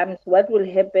firearms, what will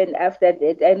happen after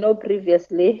that? I know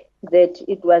previously that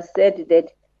it was said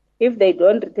that if they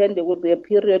don't return, there will be a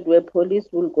period where police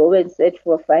will go and search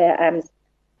for firearms.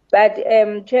 But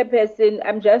Chairperson,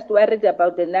 I'm just worried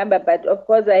about the number. But of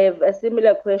course, I have a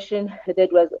similar question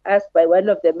that was asked by one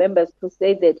of the members to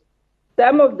say that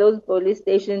some of those police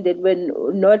stations that were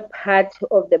not part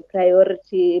of the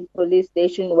priority police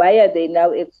station, why are they now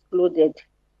excluded?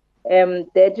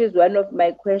 That is one of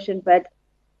my questions. But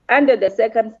under the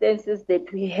circumstances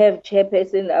that we have,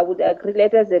 Chairperson, I would agree,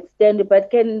 let us extend.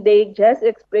 But can they just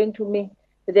explain to me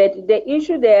that the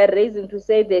issue they are raising to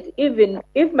say that even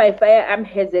if my firearm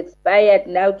has expired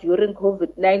now during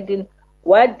COVID-19,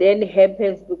 what then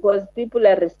happens? Because people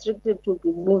are restricted to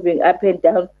be moving up and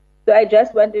down. So I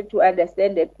just wanted to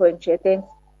understand that point, Chair. Thanks.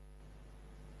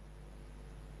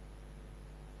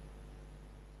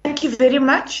 Thank you very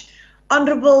much.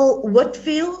 Honourable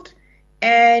Whitfield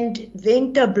and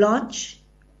then Blanche.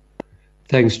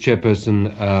 Thanks,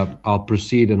 Chairperson. I'll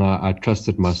proceed, and I trust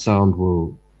that my sound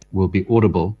will be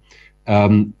audible.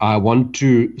 I want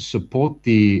to support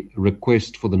the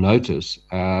request for the notice.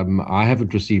 I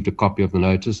haven't received a copy of the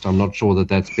notice. I'm not sure that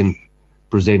that's been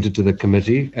presented to the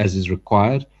committee as is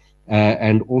required.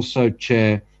 And also,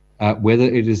 Chair, whether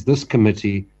it is this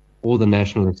committee or the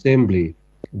National Assembly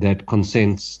that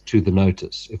consents to the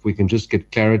notice. If we can just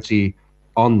get clarity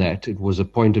on that. It was a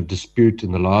point of dispute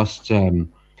in the last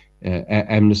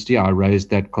amnesty. I raised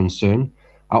that concern.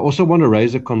 I also want to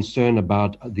raise a concern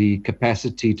about the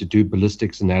capacity to do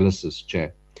ballistics analysis,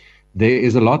 Chair. There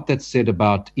is a lot that's said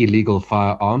about illegal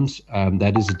firearms.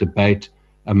 That is a debate,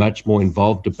 a much more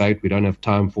involved debate we don't have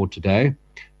time for today.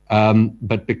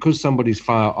 But because somebody's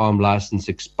firearm license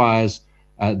expires,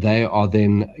 they are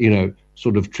then,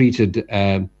 sort of treated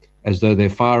as though their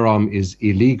firearm is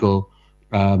illegal,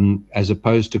 as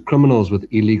opposed to criminals with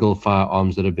illegal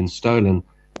firearms that have been stolen.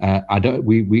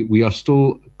 We are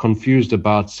still confused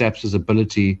about SAPS's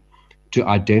ability to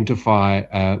identify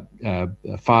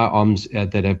firearms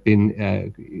that have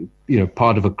been,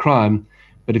 part of a crime.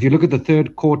 But if you look at the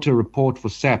third quarter report for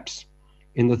SAPS,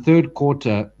 in the third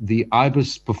quarter, the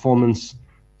IBIS performance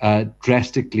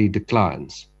drastically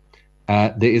declines.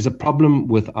 There is a problem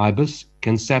with IBIS.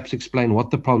 Can SAPS explain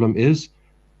what the problem is?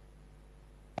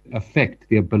 Affect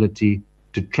the ability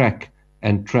to track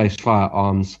and trace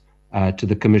firearms to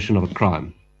the commission of a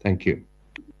crime. Thank you.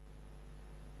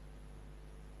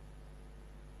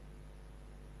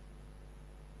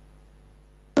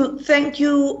 Thank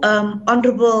you,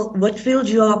 Honourable Whitfield.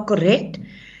 You are correct.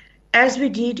 As we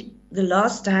did the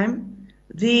last time,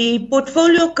 The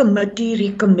Portfolio Committee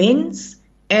recommends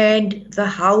and the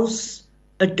House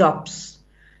adopts.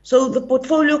 So the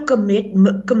Portfolio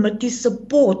Committee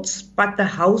supports, but the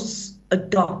House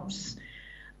adopts.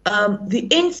 The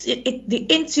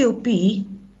NCOP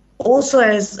also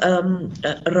has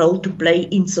a role to play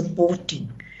in supporting.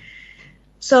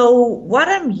 So what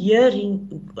I'm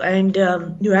hearing, and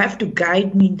you have to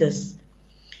guide me in this,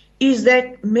 is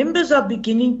that members are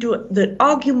beginning to, the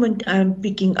argument I'm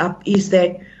picking up is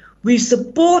that we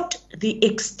support the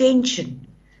extension,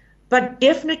 but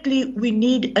definitely we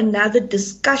need another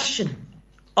discussion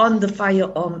on the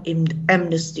firearm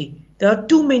amnesty. There are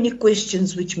too many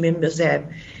questions which members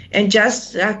have. And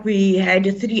just like we had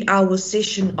a 3-hour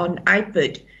session on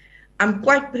iPad, I'm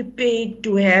quite prepared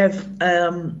to have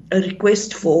a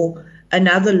request for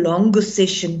another longer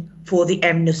session for the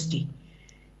amnesty.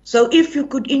 So if you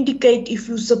could indicate if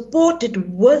you support it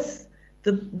with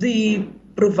the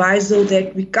proviso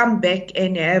that we come back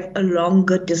and have a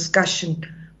longer discussion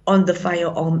on the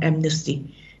firearm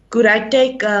amnesty. Could I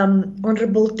take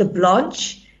Honourable de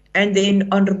Blanche and then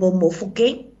Honourable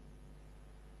Mofokeng?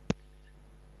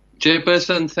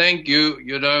 Chairperson, thank you.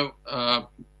 You know,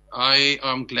 I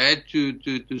am glad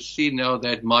to see now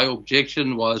that my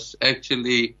objection was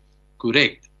actually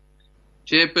correct.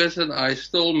 Chairperson, I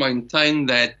still maintain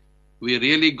that we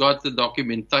really got the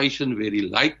documentation very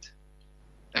late.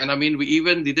 And I mean, we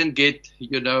even didn't get,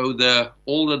 you know,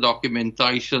 all the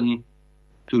documentation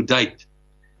to date.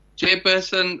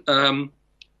 Chairperson,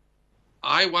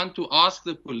 I want to ask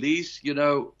the police, you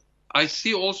know, I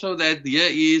see also that there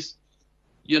is,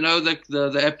 you know,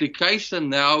 the application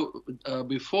now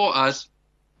before us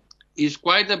is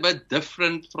quite a bit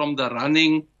different from the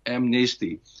running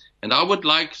amnesty. And I would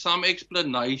like some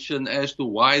explanation as to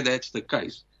why that's the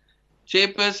case.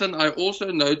 Chairperson, I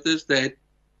also noticed that,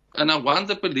 and I want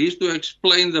the police to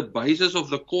explain the basis of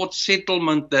the court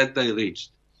settlement that they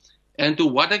reached and to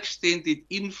what extent it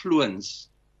influences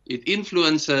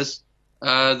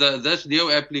this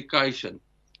new application.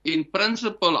 In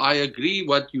principle, I agree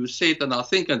what you said, and I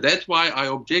think, and that's why I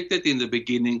objected in the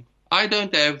beginning. I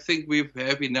don't think we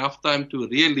have enough time to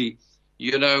really,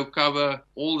 you know, cover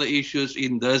all the issues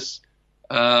in this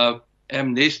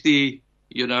amnesty,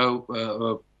 you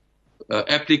know,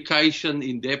 application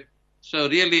in depth. So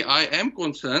really, I am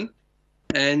concerned,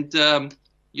 and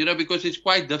you know, because it's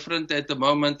quite different at the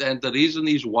moment, and the reason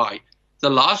is why. The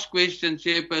last question,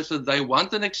 Chairperson, they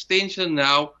want an extension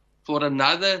now for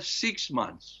another 6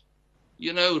 months.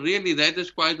 You know, really, that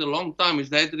is quite a long time. Is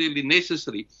that really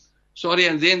necessary? Sorry,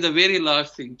 and then the very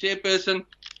last thing, Chairperson,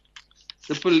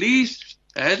 the police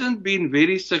hasn't been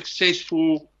very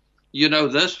successful, you know,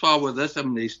 thus far with this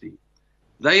amnesty.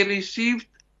 They received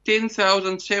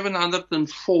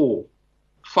 10,704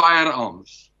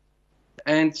 firearms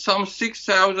and some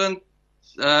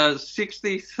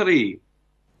 6,063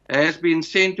 has been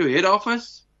sent to head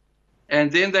office,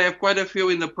 and then they have quite a few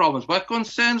in the province. What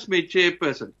concerns me,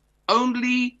 Chairperson,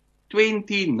 only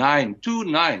 29,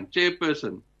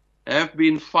 Chairperson, have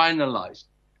been finalized.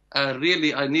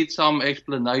 Really, I need some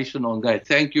explanation on that.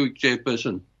 Thank you,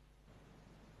 Chairperson.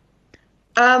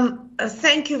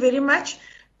 Thank you very much.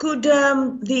 Could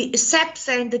the SAPS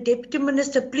and the Deputy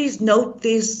Minister please note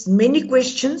there's many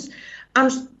questions. I'm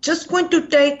just going to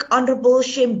take Honourable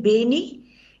Shembeni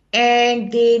and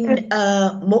then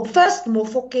first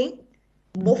Mofokeng,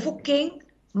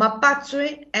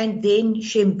 Mapatswe, and then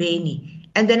Shembeni.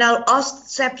 And then I'll ask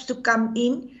SAPS to come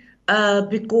in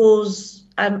because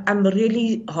I'm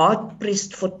really hard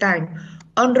pressed for time.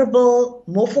 Honourable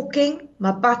Mofokeng,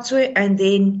 Mapatswe, and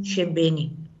then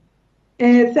Shembeni.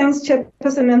 Thanks,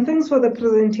 Chairperson, and thanks for the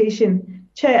presentation.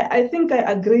 Chair, I think I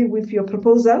agree with your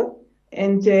proposal,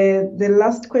 and the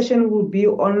last question will be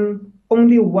on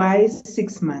only why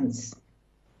 6 months.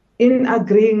 In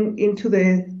agreeing into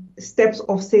the steps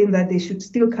of saying that they should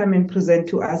still come and present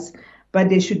to us, but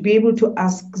they should be able to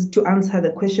answer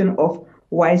the question of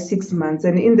why 6 months,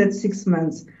 and in that 6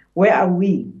 months, where are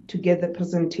we to get the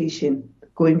presentation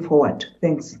going forward?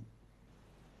 Thanks.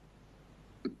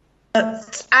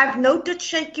 I've noted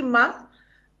Shaky Ma,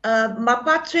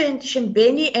 Mapatswe and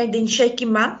Shembeni, and then Shaky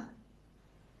Ma.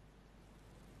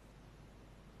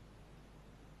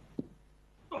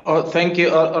 Oh, thank you,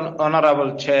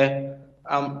 Honorable Chair.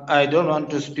 I don't want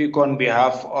to speak on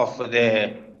behalf of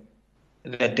the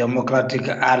Democratic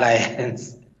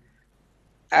Alliance.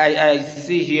 I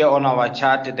see here on our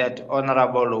chart that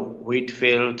Honorable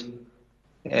Whitfield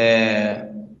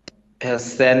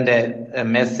has sent a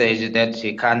message that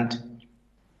he can't,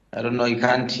 he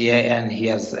can't hear, and he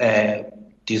has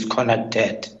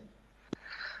disconnected.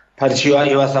 But he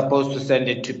was supposed to send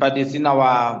it to, but it's in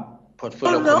our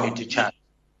portfolio committee chair.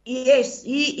 Yes,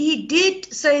 he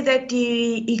did say that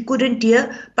he couldn't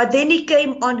hear, but then he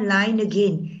came online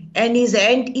again and his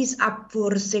hand is up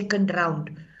for a second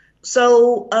round.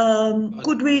 So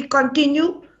could we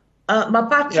continue?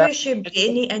 Mapatre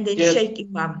Shembeni and then Sheikh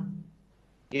Imam.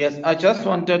 Yes, I just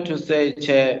wanted to say,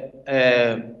 Chair,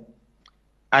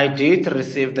 I did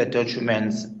receive the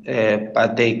documents,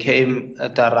 but they came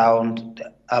at around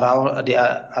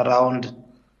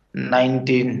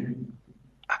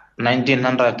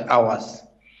 1900 hours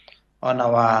on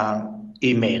our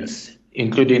emails,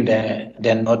 including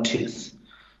the notice.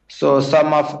 So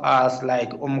some of us,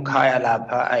 like Kaya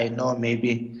Lapa, I know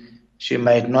maybe she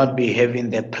might not be having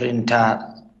the printer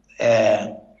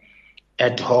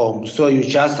at home. So you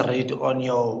just read on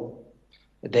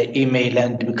the email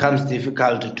and it becomes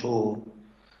difficult to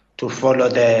follow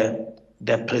the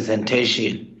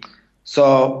presentation.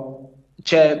 So,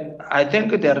 Chair, I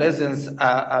think the reasons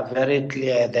are very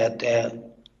clear that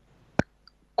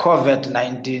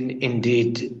COVID-19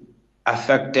 indeed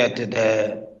affected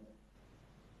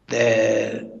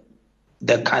the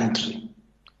country.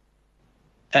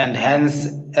 And hence,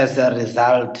 as a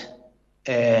result,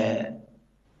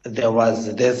 there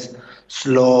was this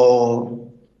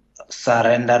slow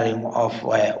surrendering of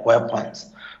weapons.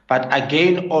 But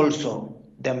again, also,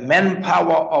 the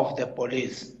manpower of the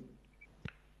police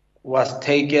was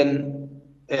taken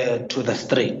to the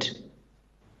street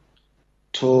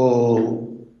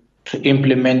to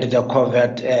implement the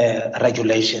COVID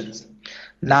regulations.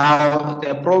 Now,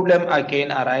 the problem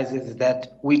again arises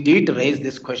that we did raise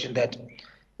this question that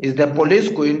is the police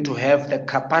going to have the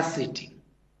capacity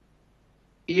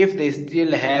if they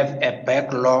still have a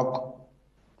backlog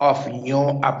of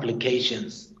new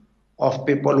applications of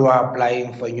people who are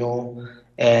applying for new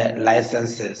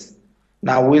licenses.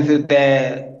 Now, with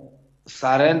the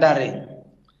surrendering,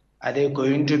 are they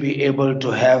going to be able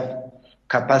to have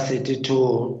capacity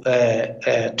to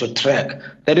track?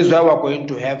 That is why we're going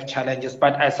to have challenges.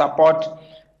 But I support,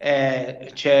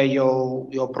 Chair,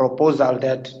 your proposal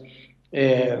that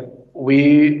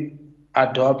we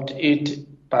adopt it,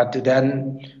 but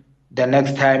then the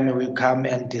next time we come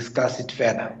and discuss it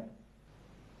further.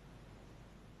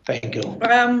 Thank you.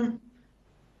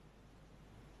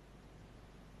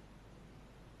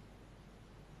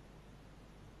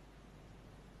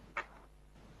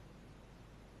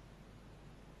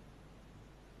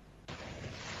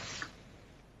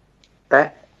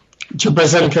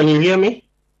 Chairperson, can you hear me?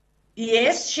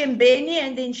 Yes, Shembeni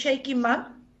and then Sheikh Imam.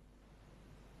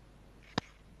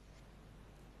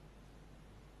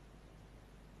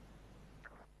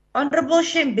 Honorable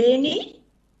Shembeni.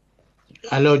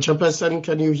 Hello, Chairperson,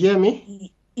 can you hear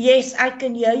me? Yes, I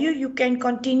can hear you. You can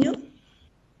continue.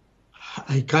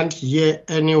 I can't hear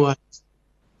anyone.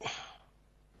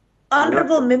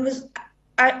 Honorable members,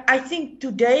 I think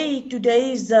today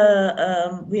is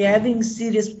we're having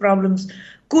serious problems.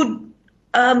 Could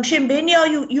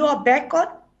Shembeni, you are back on?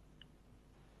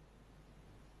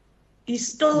 He's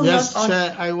still yes, not on.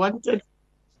 Chair, I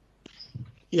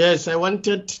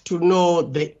wanted to know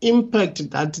the impact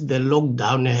that the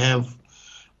lockdown have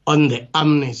on the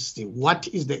amnesty. What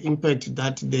is the impact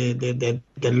that the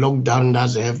lockdown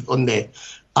does have on the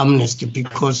amnesty?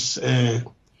 Because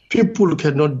people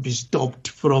cannot be stopped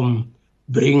from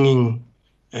bringing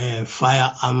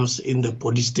firearms in the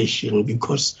police station,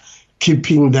 because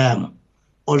keeping them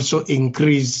also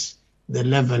increase the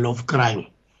level of crime.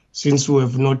 Since we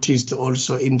have noticed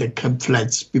also in the camp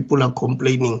flats, people are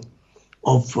complaining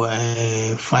of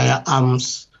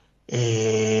firearms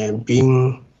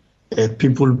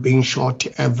people being shot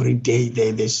every day.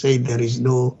 They say there is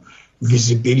no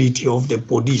visibility of the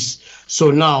police.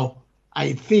 So now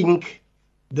I think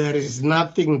there is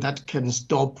nothing that can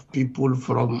stop people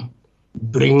from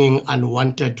bringing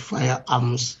unwanted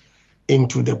firearms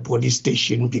into the police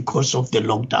station because of the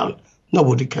lockdown.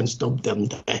 Nobody can stop them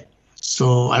there.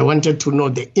 So I wanted to know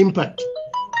the impact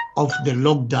of the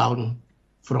lockdown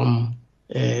from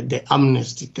the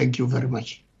amnesty. Thank you very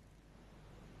much.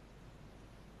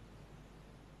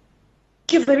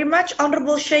 Thank you very much,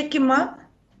 Honorable Sheikh Imam.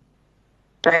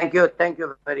 Thank you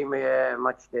very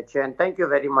much, Chair, and thank you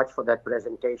very much for that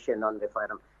presentation on the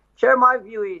firearm. Chair, my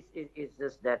view is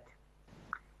just that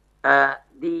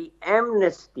the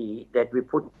amnesty that we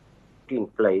put in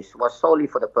place was solely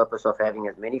for the purpose of having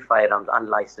as many firearms,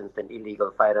 unlicensed and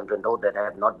illegal firearms, and those that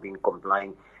have not been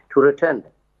complying, to return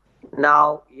them.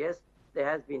 Now, yes, there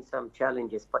has been some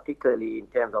challenges, particularly in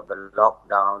terms of the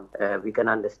lockdown. We can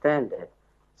understand that.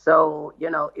 So,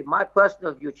 my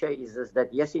personal view, Chair, is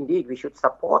that yes, indeed, we should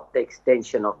support the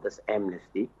extension of this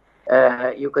amnesty.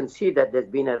 you can see that there's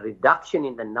been a reduction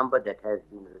in the number that has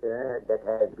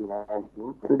been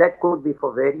handed, and that could be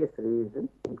for various reasons.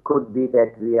 It could be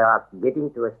that we are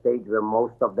getting to a stage where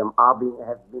most of them have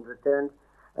been returned.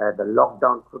 The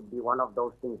lockdown could be one of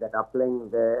those things that are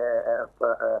playing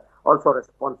also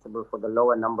responsible for the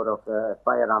lower number of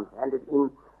firearms handed in.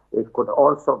 It could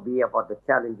also be about the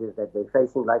challenges that they're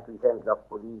facing, like in terms of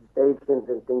police stations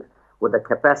and things, with the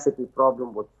capacity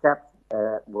problem, with SAPS,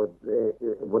 with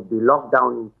the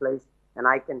lockdown in place. And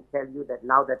I can tell you that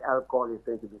now that alcohol is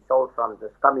going to be sold from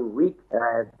this coming week,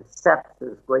 the SAPS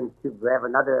is going to have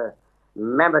another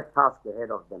mammoth task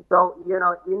ahead of them. So,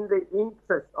 in the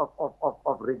interest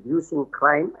of reducing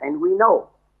crime, and we know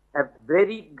a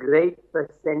very great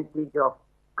percentage of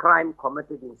crime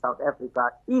committed in South Africa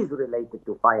is related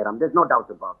to firearms. There's no doubt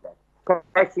about that.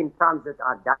 Cash in transit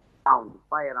are down,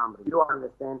 firearms, you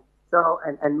understand? So,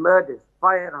 and murders,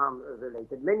 firearm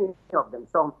related, many of them.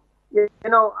 So,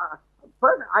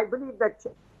 I believe that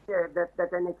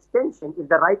an extension is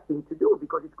the right thing to do,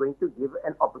 because it's going to give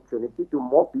an opportunity to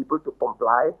more people to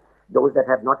comply, those that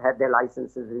have not had their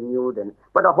licenses renewed,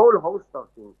 but a whole host of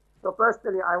things. So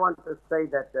personally, I want to say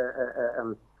that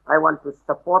I want to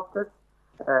support this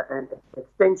an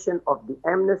extension of the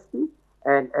amnesty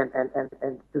and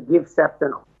to give SAPS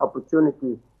an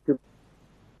opportunity to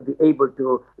be able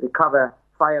to recover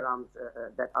firearms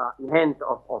that are in hands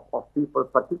of people,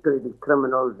 particularly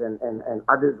criminals and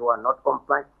others who are not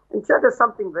compliant. And so there's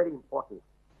something very important.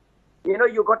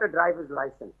 You got a driver's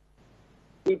license.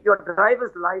 If your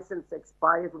driver's license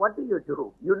expires, what do?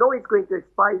 You know it's going to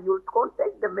expire. You can't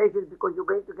take the measures because you're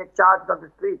going to get charged on the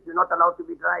streets. You're not allowed to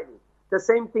be driving. The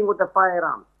same thing with the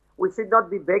firearms. We should not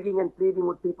be begging and pleading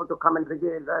with people to come and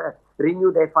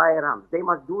renew their firearms. They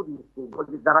must do these things because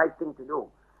it's the right thing to do.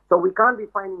 So we can't be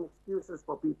finding excuses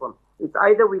for people. It's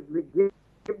either we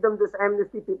give them this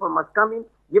amnesty, people must come in,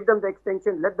 give them the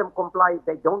extension, let them comply. If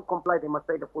they don't comply, they must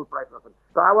pay the full price of it.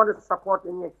 So I want to support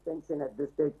any extension at this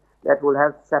stage that will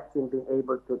help SAPS in being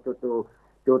able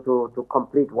to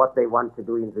complete what they want to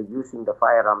do in reducing the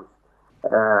firearms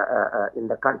in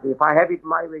the country. If I have it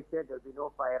my way, Chair, there'll be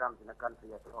no firearms in the country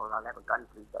at all. I'll have a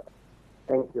country.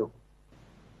 Thank you.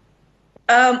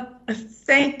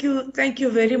 Thank you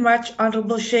very much,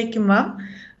 Honorable Sheikh Imam.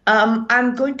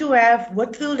 I'm going to have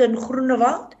Whitfield and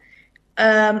Groenewald,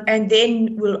 and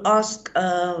then we'll ask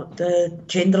the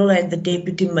General and the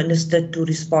Deputy Minister to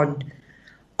respond.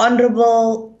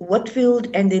 Honorable Whitfield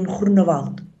and then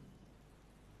Groenewald.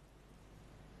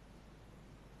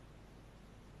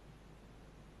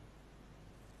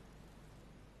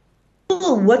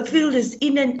 Whitfield is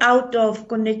in and out of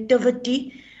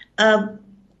connectivity.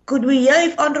 Could we hear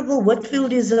if Honorable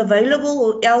Whitfield is available,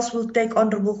 or else we'll take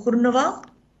Honorable Groenewald?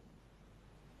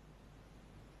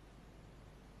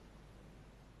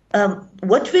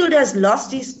 Whitfield has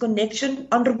lost his connection.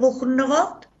 Honorable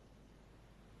Groenewald?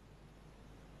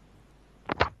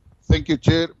 Thank you,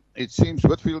 Chair. It seems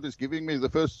Whitfield is giving me the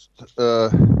first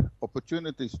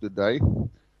opportunities today.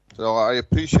 So I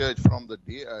appreciate from the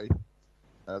DA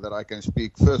that I can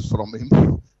speak first from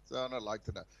him. So I'd like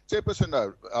to know. Chairperson,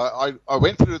 no, I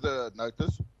went through the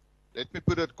notice. Let me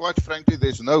put it quite frankly,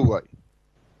 there's no way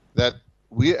that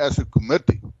we as a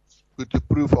committee could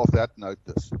approve of that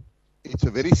notice. It's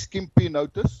a very skimpy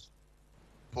notice.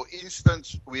 For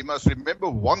instance, we must remember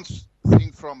one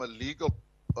thing from a legal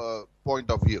point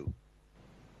of view.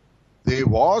 There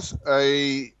was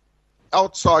a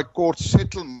outside court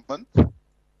settlement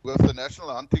with the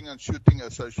National Hunting and Shooting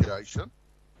Association,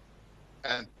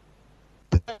 and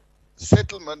that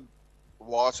settlement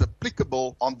was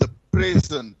applicable on the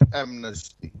present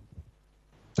amnesty.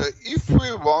 So if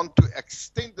we want to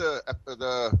extend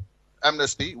the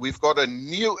amnesty, we've got a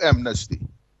new amnesty.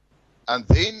 And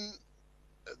then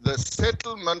the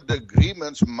settlement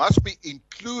agreements must be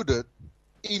included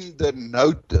in the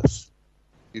notice.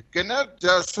 You cannot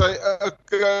just say,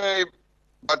 okay,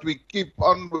 but we keep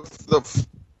on with the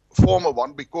former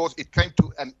one because it came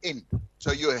to an end.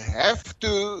 So you have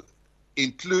to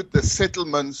include the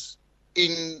settlements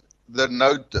in the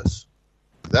notice.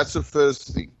 That's the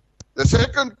first thing. The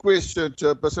second question,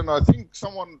 Chairperson, I think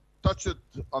someone touched it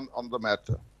on the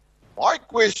matter. My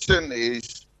question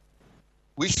is,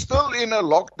 we're still in a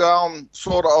lockdown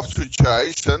sort of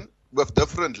situation with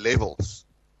different levels.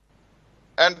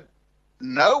 And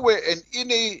nowhere in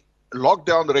any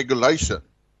lockdown regulation,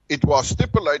 it was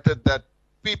stipulated that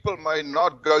people may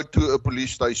not go to a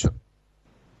police station.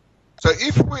 So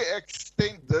if we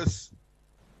extend this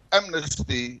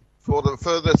amnesty for the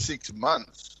further 6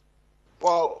 months,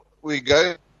 well, we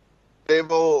go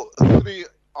level 3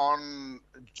 on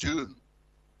June.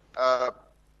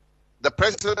 the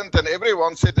president and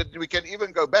everyone said that we can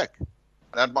even go back.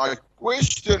 And my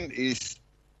question is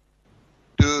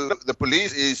to the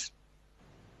police is,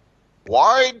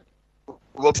 why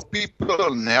will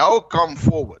people now come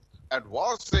forward? And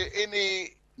was there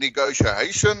any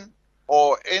negotiation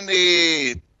or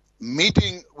any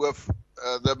meeting with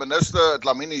the Minister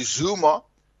Dlamini Zuma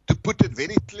to put it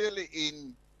very clearly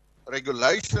in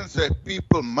regulations that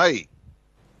people may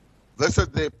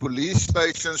visit their police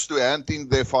stations to hand in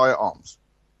their firearms?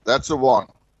 That's the one.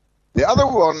 The other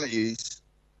one is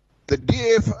the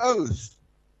DFOs.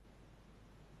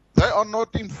 They are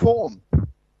not informed.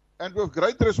 And with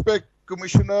great respect,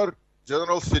 Commissioner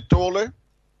General Sithole,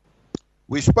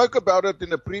 we spoke about it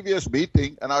in a previous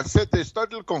meeting, and I said there's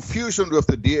total confusion with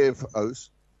the DFOs,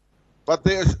 but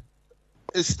there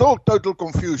is still total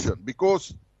confusion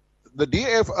because the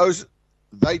DFOs,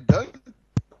 they don't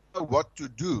know what to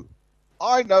do.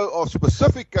 I know of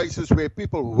specific cases where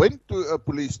people went to a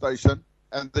police station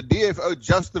and the DFO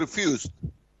just refused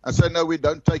and said, no, we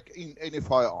don't take in any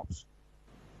firearms.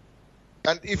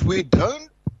 And if we don't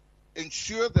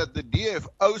ensure that the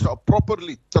DFOs are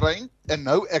properly trained and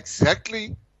know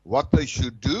exactly what they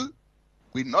should do,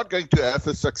 we're not going to have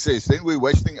a success. Then we're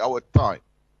wasting our time.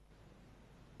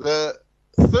 The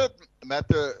third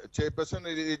matter, Chairperson,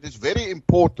 it is very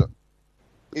important,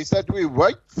 is that we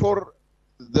wait for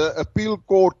the appeal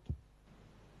court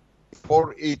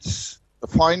for its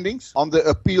findings on the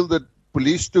appeal that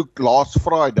police took last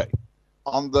Friday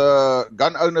on the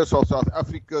Gun Owners of South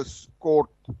Africa's court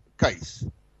case.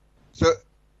 So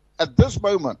at this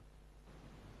moment,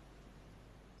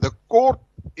 the court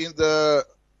in the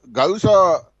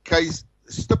Gauza case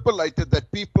stipulated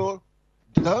that people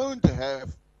don't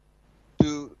have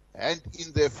to hand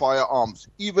in their firearms,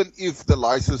 even if the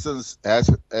licenses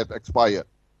have expired.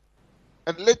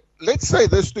 And let's say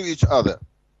this to each other.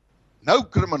 No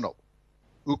criminal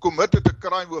who committed a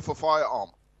crime with a firearm,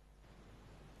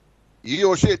 he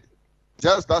or she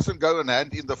just doesn't go and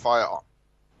hand in the firearm.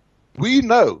 We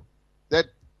know that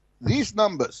these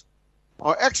numbers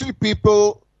are actually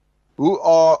people who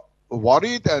are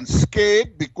worried and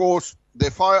scared because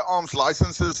their firearms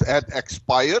licenses had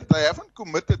expired. They haven't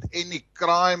committed any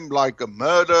crime like a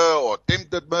murder or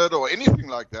attempted murder or anything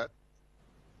like that.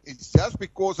 It's just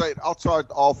because they're outside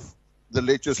of the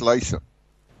legislation.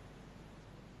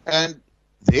 And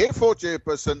therefore,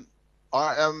 Chairperson,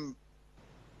 I am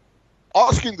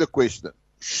asking the question,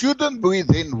 shouldn't we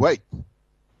then wait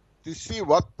to see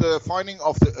what the finding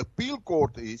of the appeal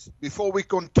court is before we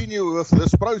continue with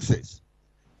this process?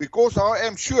 Because I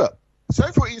am sure,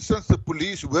 say for instance the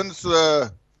police wins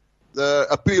the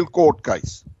appeal court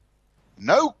case.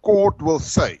 No court will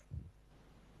say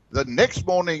the next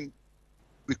morning,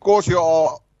 because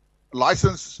your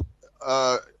license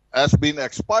has been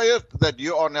expired, that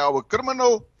you are now a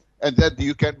criminal and that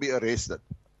you can be arrested.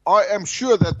 I am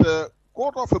sure that the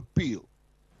Court of Appeal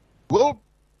will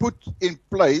put in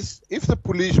place, if the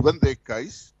police win their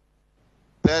case,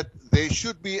 that there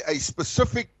should be a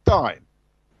specific time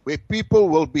where people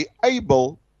will be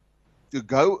able to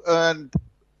go and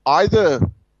either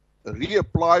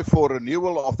reapply for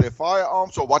renewal of their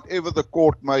firearms or whatever the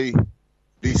court may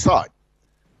decide.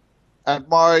 And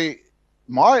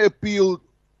my appeal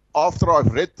after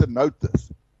I've read the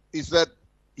notice is that,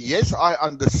 yes, I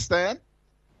understand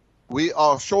we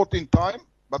are short in time,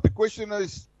 but the question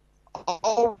is,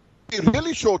 are we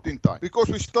really short in time? Because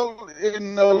we're still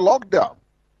in a lockdown.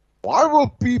 Why will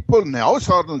people now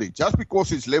suddenly, just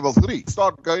because it's level 3,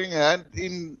 start going hand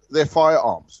in their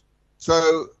firearms?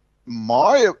 So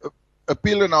my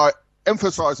appeal, and I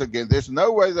emphasize again, there's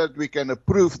no way that we can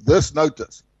approve this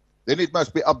notice. Then it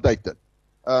must be updated.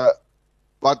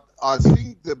 But I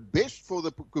think the best for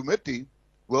the committee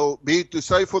will be to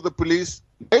say for the police,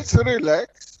 let's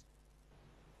relax.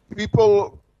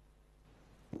 People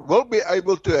will be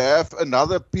able to have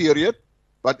another period,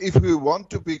 but if we want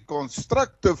to be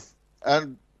constructive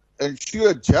and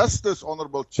ensure justice,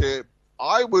 Honourable Chair,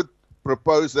 I would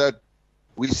propose that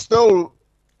we still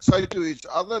say to each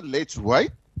other, let's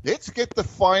wait. Let's get the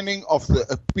finding of the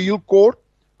appeal court.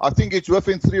 I think it's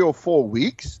within 3 or 4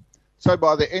 weeks, so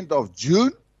by the end of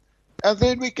June, and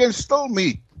then we can still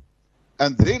meet.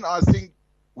 And then I think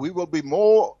we will be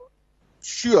more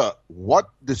sure what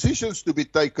decisions to be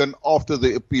taken after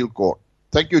the appeal court.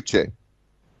 Thank you, Chair.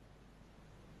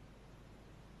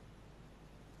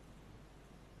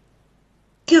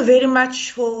 Thank you very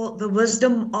much for the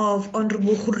wisdom of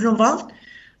Honourable Groenewald.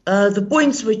 The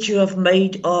points which you have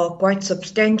made are quite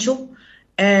substantial,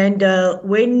 And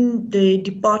when the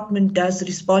department does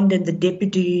respond and the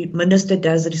deputy minister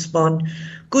does respond,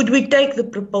 could we take the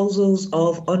proposals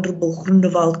of Honorable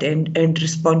Groenewald and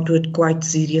respond to it quite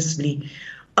seriously?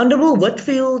 Honorable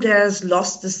Whitfield has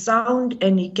lost the sound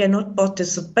and he cannot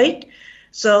participate.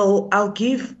 So I'll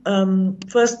give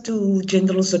first to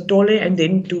General Sithole and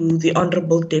then to the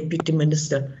Honorable Deputy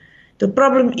Minister. The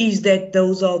problem is that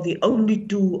those are the only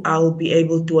two I'll be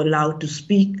able to allow to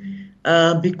speak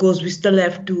because we still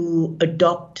have to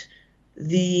adopt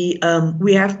the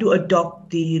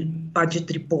budget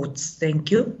reports.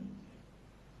 Thank you.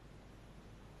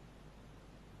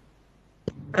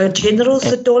 General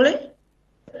Sithole.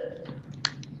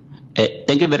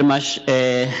 Thank you very much,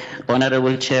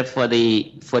 Honorable Chair, for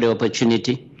the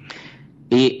opportunity.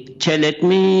 Chair, let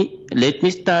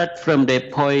me start from the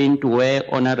point where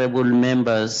honorable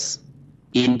members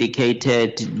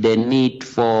indicated the need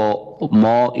for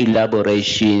more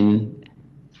elaboration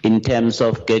in terms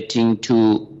of getting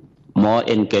to more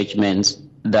engagements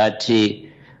that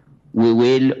we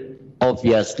will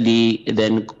obviously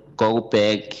then go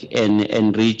back and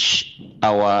enrich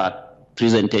our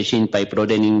presentation by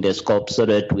broadening the scope so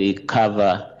that we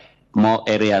cover more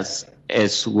areas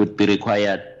as would be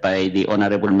required by the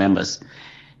honorable members.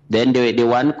 Then the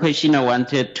one question I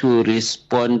wanted to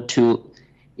respond to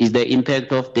is the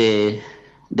impact of the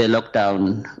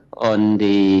lockdown on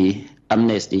the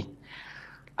amnesty.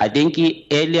 I think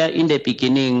earlier in the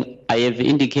beginning, I have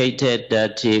indicated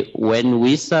that when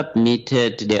we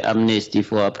submitted the amnesty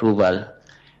for approval,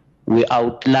 we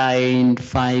outlined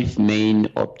 5 main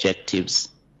objectives.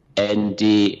 And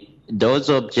those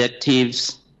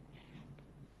objectives,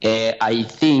 I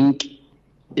think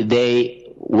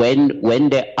when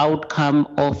the outcome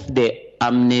of the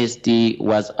amnesty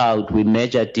was out, we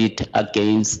measured it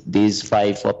against these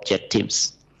 5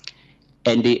 objectives.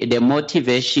 And the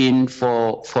motivation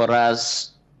for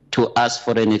us to ask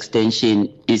for an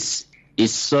extension is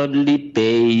solely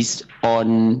based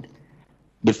on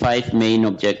the 5 main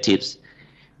objectives.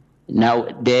 Now,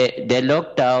 the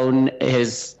lockdown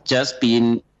has just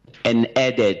been an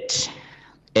added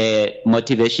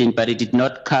motivation, but it did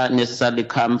not necessarily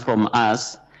come from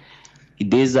us.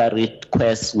 These are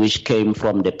requests which came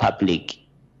from the public,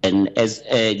 and as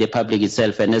the public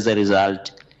itself, and as a result,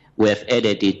 we have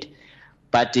added it.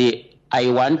 But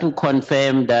I want to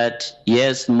confirm that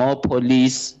yes, more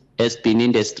police has been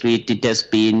in the street. It has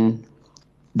been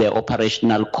the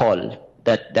operational call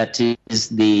that is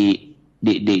the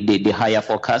higher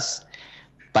focus.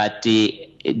 But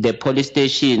the police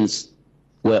stations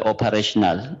were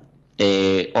operational,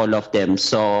 all of them.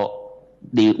 So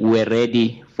they were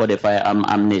ready for the firearm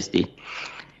amnesty.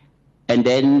 And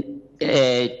then,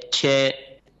 Chair,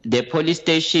 the police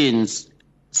stations,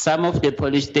 some of the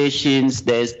police stations,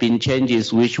 there's been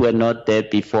changes which were not there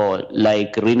before,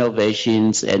 like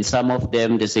renovations, and some of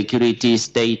them, the security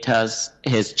status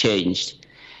has changed.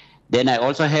 Then I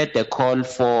also had the call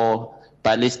for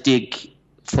ballistic.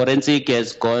 Forensic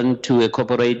has gone to a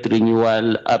corporate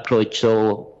renewal approach,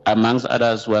 so amongst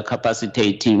others, we're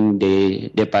capacitating the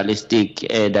ballistic,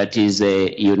 that is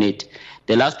a unit.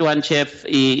 The last one, Chef,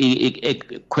 a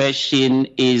question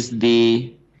is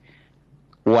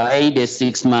why the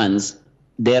 6 months?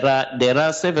 There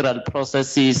are several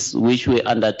processes which we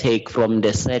undertake from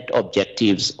the set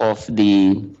objectives of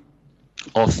the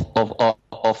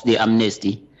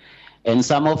amnesty. And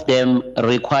some of them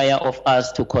require of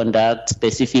us to conduct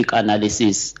specific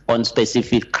analysis on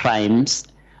specific crimes,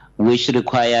 which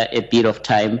require a bit of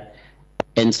time.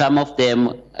 And some of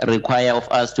them require of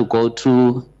us to go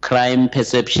through crime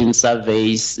perception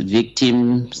surveys,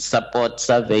 victim support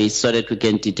surveys, so that we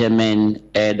can determine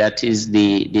that is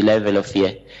the level of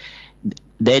fear.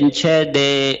 Then, Chair,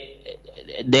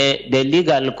 the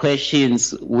legal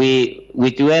questions, we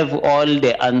do have all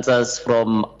the answers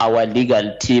from our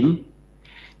legal team.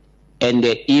 And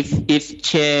if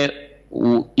Chair,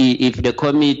 if the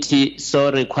committee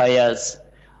so requires,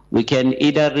 we can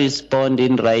either respond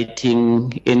in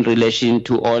writing in relation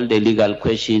to all the legal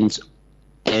questions,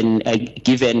 and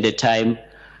given the time,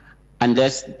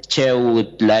 unless Chair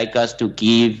would like us to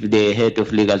give the head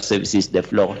of legal services the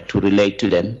floor to relate to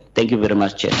them. Thank you very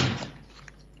much, Chair.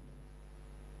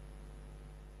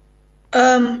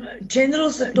 General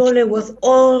Sithole, with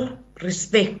all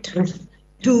respect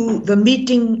to the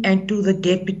meeting and to the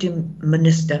Deputy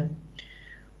Minister,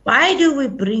 why do we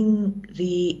bring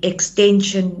the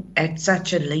extension at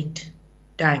such a late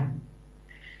time,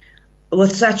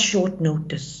 with such short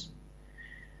notice?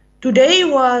 Today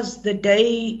was the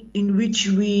day in which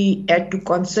we had to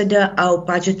consider our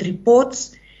budget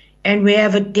reports, and we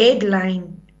have a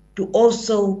deadline to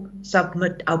also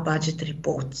submit our budget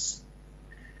reports.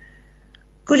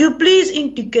 Could you please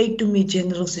indicate to me,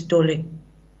 General Sithole?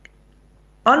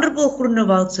 Honorable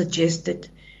Groenewald suggested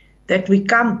that we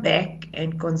come back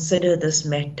and consider this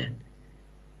matter.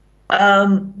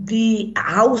 The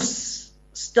House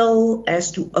still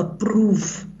has to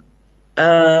approve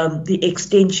the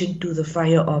extension to the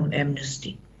firearm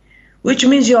amnesty, which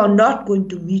means you are not going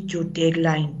to meet your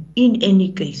deadline in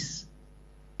any case.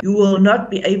 You will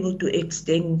not be able to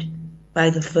extend by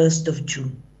the 1st of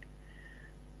June.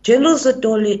 General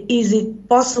Sithole, is it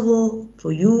possible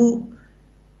for you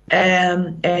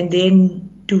and then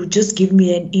to just give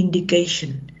me an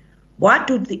indication? What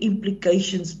would the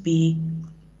implications be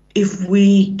if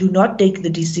we do not take the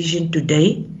decision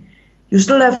today? You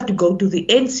still have to go to the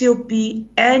NCOP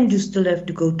and you still have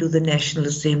to go to the National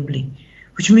Assembly,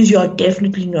 which means you are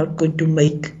definitely not going to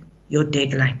make your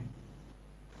deadline.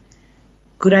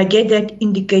 Could I get that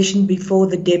indication before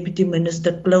the Deputy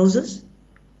Minister closes?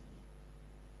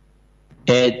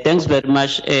 Thanks very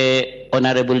much,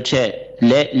 Honorable Chair.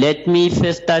 Let me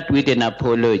first start with an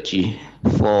apology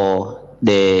for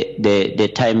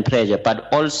the time pressure,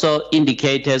 but also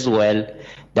indicate as well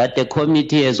that the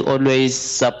committee has always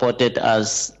supported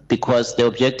us because the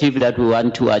objective that we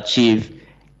want to achieve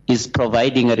is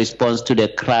providing a response to the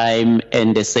crime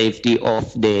and the safety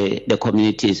of the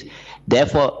communities.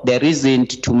 Therefore, there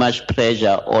isn't too much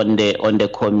pressure on the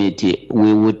committee.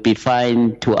 We would be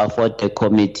fine to afford the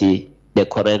committee the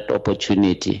correct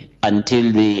opportunity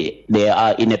until they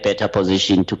are in a better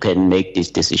position to can make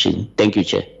this decision. Thank you,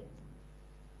 Chair.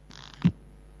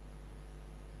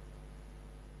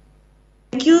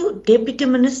 Thank you, Deputy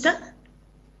Minister.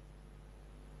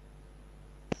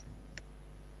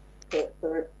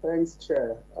 Thanks,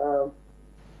 Chair.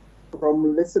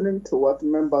 From listening to what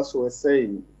members were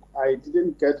saying, I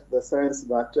didn't get the sense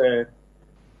that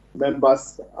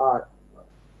members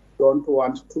don't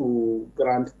want to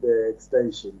grant the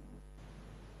extension.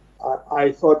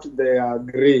 I thought they are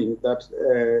agreeing that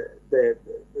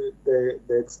the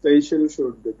extension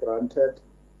should be granted,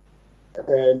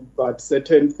 but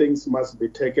certain things must be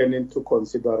taken into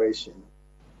consideration.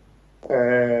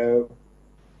 For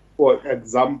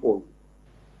example,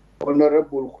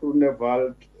 Honorable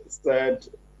Groenewald said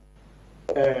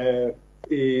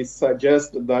he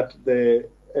suggests that the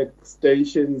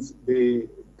extensions be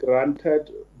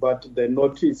granted, but the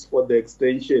notice for the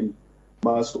extension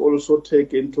must also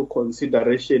take into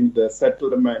consideration the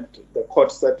settlement, the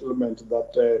court settlement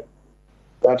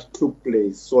that took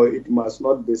place. So it must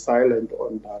not be silent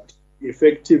on that.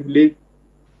 Effectively,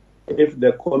 if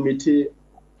the committee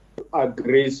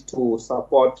agrees to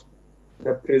support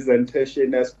the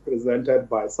presentation as presented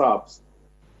by SAPS,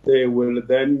 they will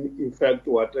then effect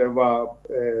whatever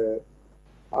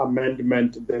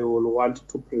amendment they will want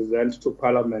to present to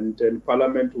Parliament, and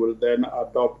Parliament will then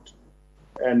adopt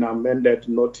an amended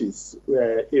notice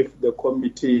if the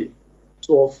committee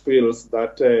so feels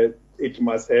that it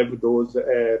must have those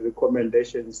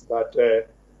recommendations that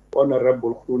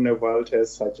Honorable Groenewald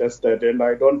has suggested. And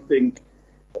I don't think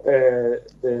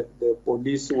the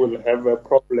police will have a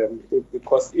problem,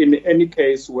 because in any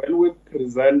case, when we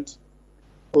present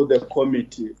to the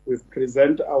committee, we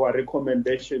present our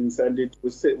recommendations, and it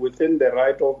was within the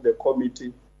right of the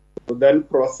committee to then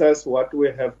process what we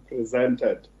have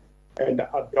presented and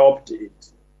adopt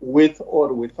it with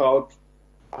or without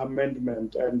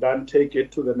amendment, and then take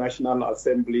it to the National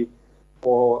Assembly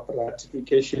for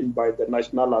ratification by the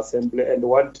National Assembly. And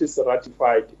once it's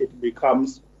ratified, it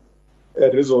becomes a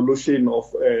resolution of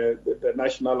the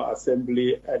National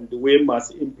Assembly, and we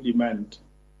must implement.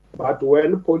 But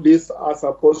when police are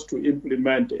supposed to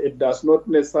implement, it does not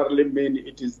necessarily mean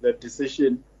it is the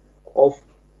decision of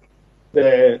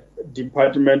the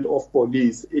Department of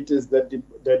Police. It is the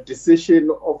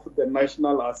decision of the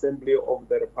National Assembly of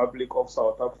the Republic of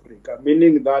South Africa,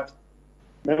 meaning that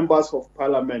members of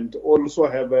Parliament also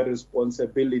have a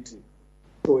responsibility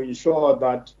to ensure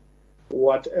that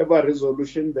whatever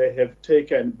resolution they have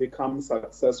taken becomes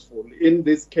successful. In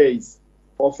this case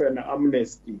of an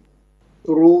amnesty,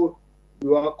 through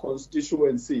your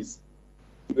constituencies,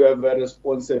 you have a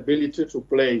responsibility to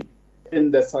play in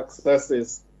the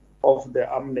successes of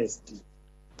the amnesty.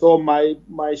 So my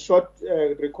short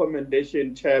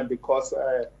recommendation, Chair, because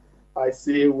I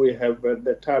see we have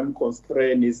the time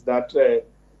constraint, is that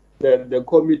the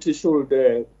committee should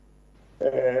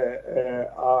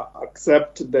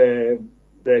accept the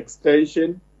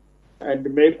extension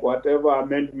and make whatever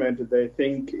amendment they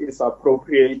think is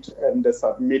appropriate and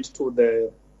submit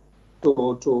to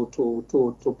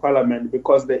Parliament,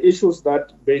 because the issues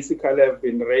that basically have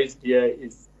been raised here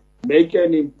is make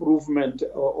an improvement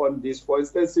on this. For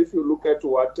instance, if you look at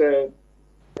what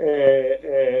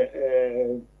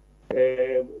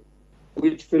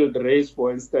Whitfield raised,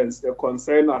 for instance, the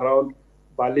concern around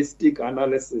ballistic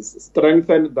analysis,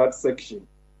 strengthen that section.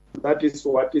 That is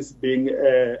what is being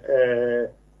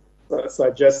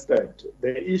suggested.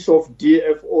 The issue of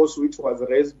DFOs, which was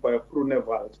raised by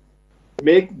Grunewald,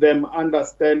 make them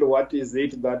understand what is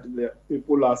it that the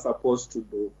people are supposed to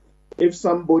do. If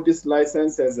somebody's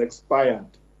license has expired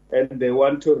and they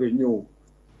want to renew,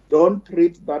 don't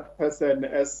treat that person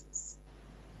as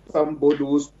somebody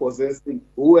who's possessing,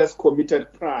 who has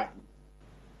committed crime.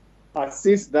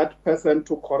 Assist that person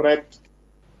to correct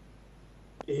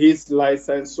his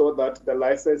license so that the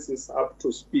license is up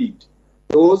to speed.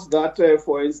 Those that,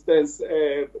 for instance,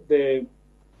 I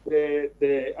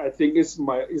think it's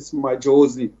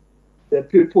Majosi, the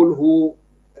people who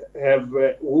have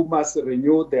who must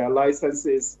renew their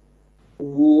licenses,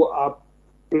 who are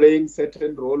playing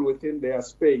certain role within their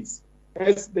space.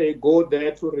 As they go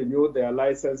there to renew their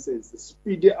licenses,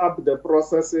 speed up the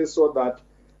processes so that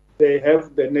they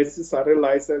have the necessary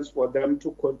license for them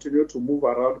to continue to move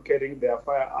around carrying their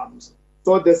firearms.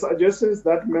 So the suggestions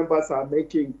that members are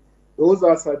making, those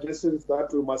are suggestions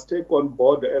that we must take on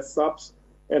board as SAPS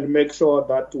and make sure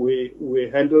that we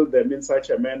handle them in such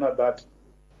a manner that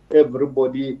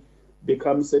everybody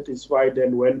becomes satisfied,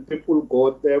 and when people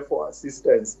go there for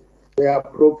assistance, they are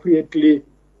appropriately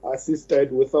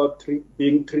assisted without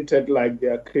being treated like they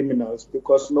are criminals,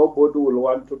 because nobody will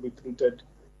want to be treated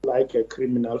like a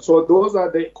criminal. So those are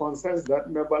the concerns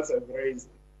that members have raised,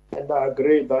 and I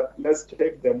agree that let's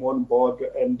take them on board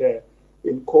and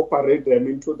incorporate them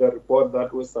into the report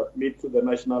that we submit to the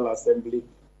National Assembly,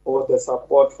 or the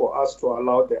support for us to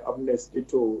allow the amnesty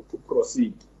to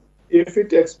proceed. If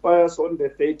it expires on the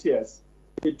 30th,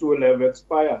 it will have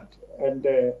expired, and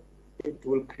it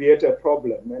will create a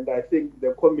problem. And I think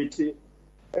the committee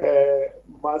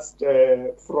must,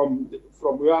 from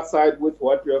your side, with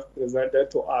what you have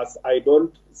presented to us, I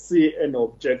don't see an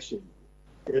objection.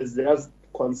 It's just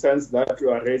concerns that you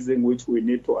are raising which we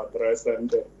need to address.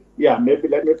 And yeah, maybe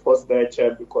let me pause there,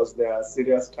 Chair, because there are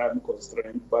serious time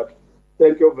constraints. But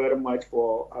thank you very much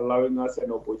for allowing us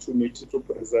an opportunity to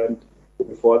present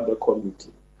before the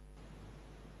committee.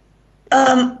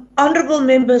 Honorable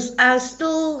members, I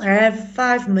still have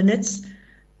 5 minutes.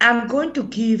 I'm going to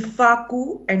give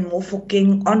Faku and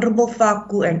Mofokeng, Honorable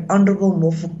Faku and Honorable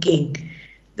Mofokeng,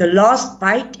 the last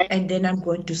bite, and then I'm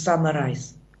going to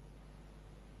summarize.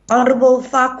 Honorable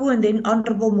Faku and then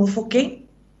Honorable Mofokeng.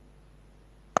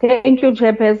 Thank you,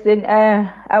 Chairperson.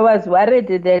 I was worried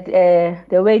that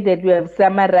the way that we have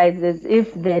summarized is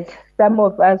if that some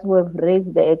of us who have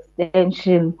raised the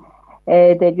extension,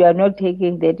 that we are not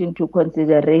taking that into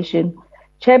consideration.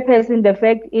 Chairperson, the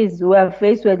fact is we are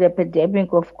faced with the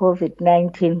pandemic of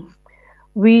COVID-19.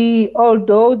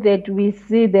 Although that we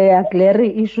see there are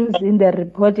glaring issues in the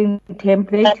reporting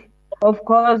template, of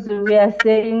course we are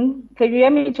saying, can you hear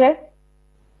me, Chair?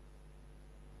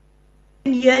 I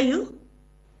can hear you.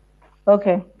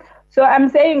 Okay. So I'm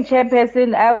saying,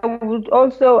 Chairperson, I would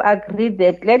also agree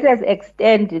that let us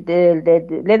extend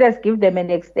let us give them an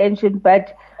extension.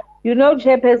 But you know,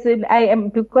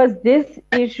 Chairperson, because this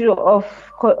issue of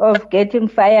getting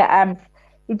firearms,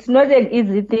 it's not an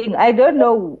easy thing. I don't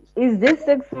know, is this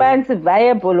 6 months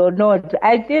viable or not?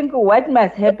 I think what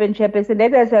must happen, Chairperson,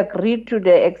 let us agree to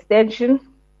the extension,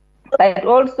 but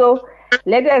also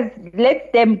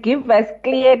let them give us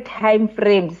clear time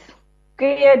frames.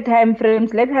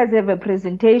 Let us have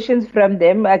presentations from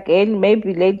them again,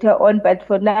 maybe later on, but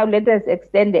for now, let us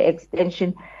extend the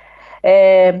extension.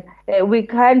 We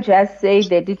can't just say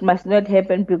that it must not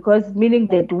happen, because meaning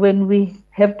that when we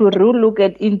have to re-look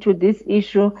into this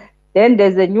issue, then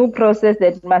there's a new process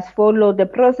that must follow. The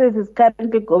process is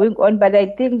currently going on, but I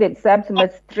think that SAPS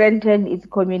must strengthen its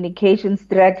communication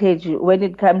strategy when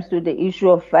it comes to the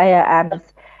issue of firearms.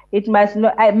 It must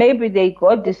not, maybe they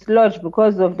got dislodged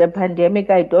because of the pandemic,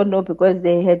 I don't know, because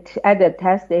they had other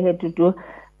tasks they had to do.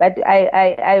 But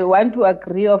I want to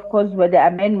agree, of course, with the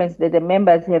amendments that the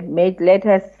members have made. Let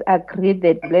us agree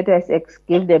that let us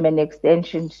give them an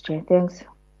extension, Chair. Thanks.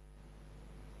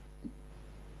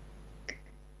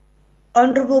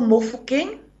 Honorable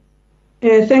Mofokeng.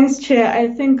 Thanks, Chair. I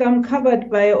think I'm covered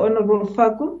by Honorable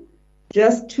Faku.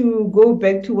 Just to go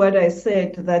back to what I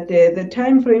said, that the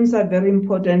time frames are very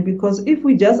important, because if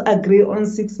we just agree on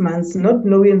 6 months, not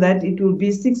knowing that it will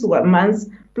be 6 months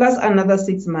plus another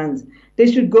 6 months,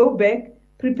 they should go back,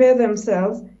 prepare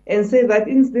themselves, and say that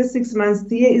in this 6 months,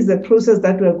 here is the process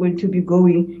that we are going to be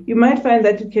going. You might find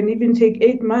that it can even take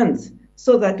 8 months.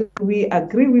 so that we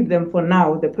agree with them for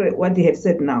now, what they have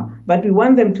said now. But we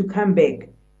want them to come back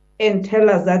and tell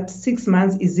us that 6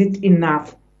 months, is it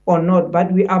enough or not?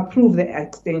 But we approve the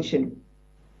extension.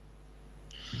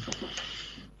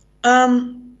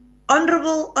 Honorable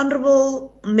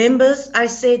members, I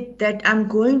said that I'm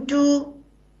going to,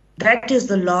 that is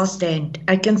the last hand.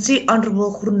 I can see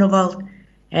Honorable Groenewald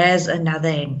has another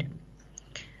hand.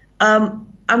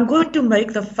 I'm going to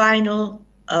make the final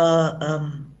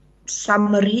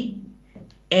summary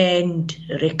and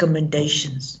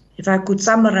recommendations. If I could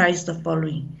summarize the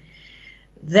following.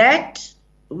 That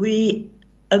we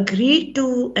agree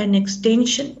to an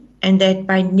extension and that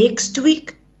by next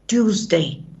week,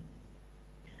 Tuesday,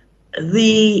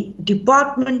 the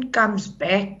department comes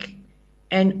back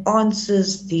and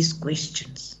answers these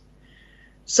questions.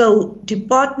 So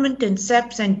department and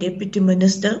SAPS and Deputy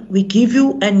Minister, we give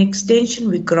you an extension,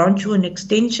 we grant you an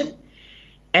extension,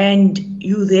 and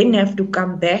you then have to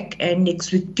come back, and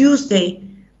next week Tuesday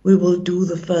we will do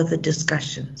the further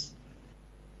discussions.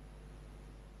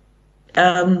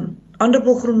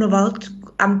 Honorable Groenewald,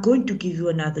 I'm going to give you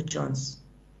another chance.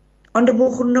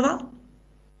 Honorable Groenewald?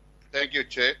 Thank you,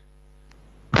 Chair.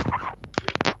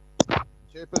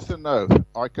 Chairperson, no,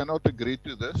 I cannot agree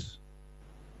to this.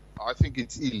 I think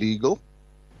it's illegal.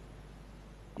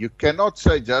 You cannot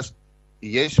say just,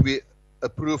 yes, we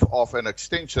approve of an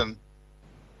extension,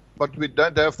 but we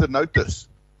don't have the notice,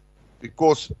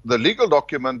 because the legal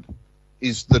document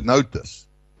is the notice.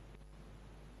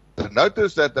 The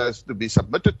notice that has to be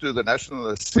submitted to the National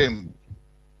Assembly.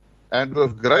 And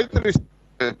with great respect,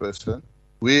 Chairperson,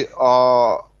 we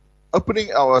are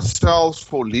opening ourselves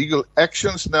for legal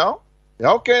actions now.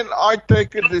 How can I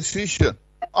take a decision?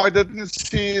 I didn't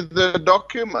see the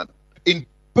document. In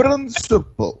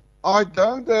principle, I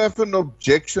don't have an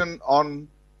objection on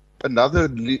another,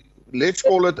 let's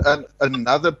call it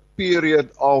another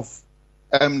period of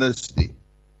amnesty.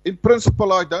 In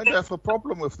principle, I don't have a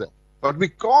problem with that. But we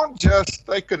can't just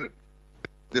take a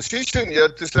decision here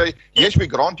to say, yes, we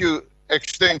grant you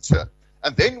extension,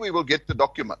 and then we will get the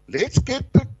document. Let's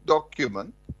get the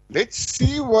document. Let's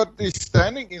see what is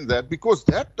standing in that, because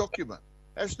that document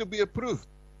has to be approved.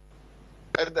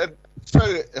 And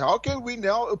so how can we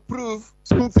now approve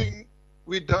something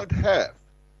we don't have?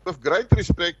 With great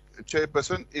respect,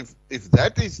 Chairperson, if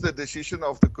that is the decision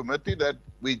of the committee, that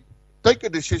we take a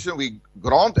decision, we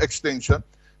grant extension,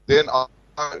 then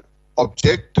I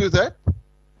object to that,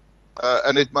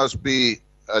 and it must be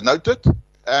noted.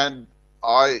 And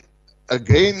I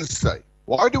again say,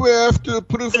 why do we have to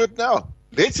approve it now?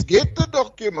 Let's get the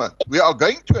document. We are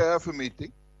going to have a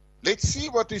meeting. Let's see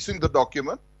what is in the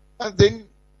document. And then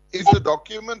if the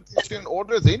document is in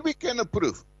order, then we can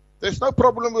approve. There's no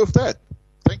problem with that.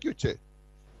 Thank you, Chair.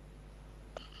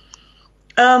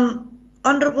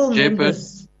 Honorable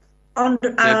members,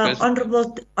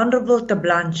 Honorable de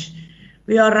Blanche,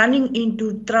 we are running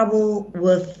into trouble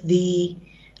with the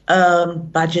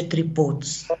budget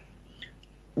reports.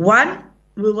 One,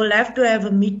 we will have to have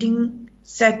a meeting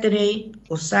Saturday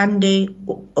or Sunday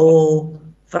or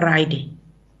Friday.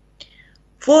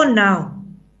 For now,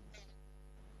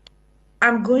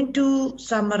 I'm going to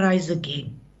summarize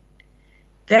again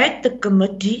that the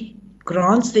committee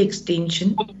grants the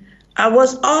extension. I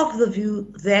was of the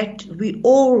view that we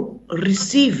all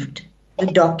received the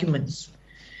documents.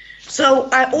 So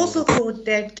I also thought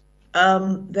that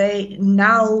they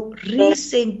now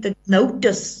resent the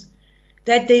notice,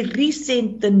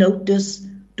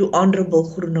 to Honorable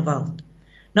Groenewald.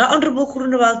 Now Honorable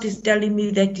Groenewald is telling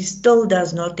me that he still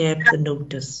does not have the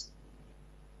notice.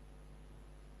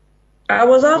 I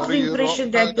was of the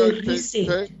impression that they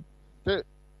resent.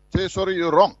 Sorry,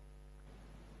 you're wrong.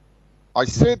 I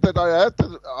said that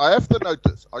I have the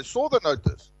notice. I saw the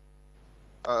notice.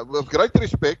 With great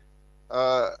respect,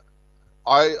 at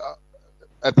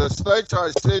the stage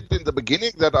I said in the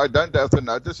beginning that I don't have the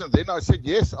notice, and then I said,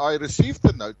 yes, I received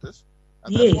the notice.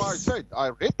 And that's why I said, I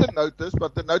read the notice,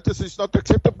 but the notice is not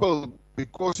acceptable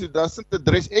because it doesn't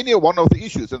address any one of the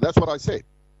issues, and that's what I said.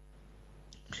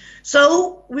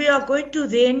 So we are going to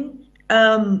then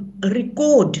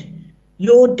record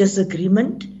your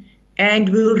disagreement, and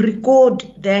we'll record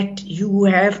that you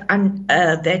have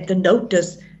that the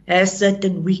notice has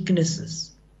certain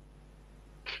weaknesses.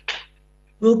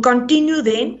 We'll continue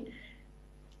then.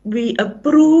 We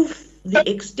approve the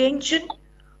extension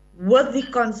with the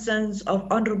concerns of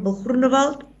Honorable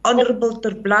Groenewald. Honorable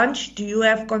Ter Blanche, do you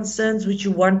have concerns which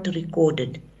you want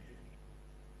recorded?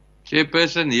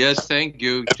 Chairperson, yes, thank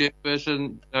you.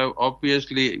 Chairperson,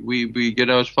 obviously, we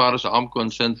as far as I'm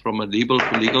concerned, from a legal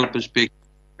perspective,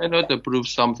 cannot approve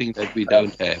something that we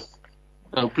don't have.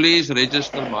 So please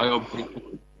register my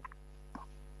objection.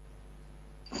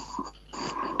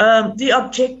 The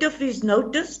objective is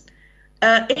noticed.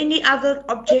 Any other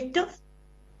objective?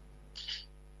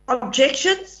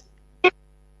 Objections?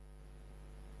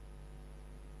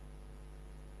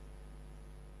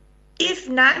 If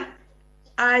none,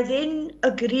 I then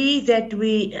agree that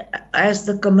we, as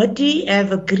the committee,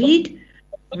 have agreed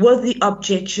with the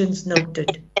objections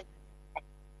noted.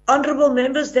 Honourable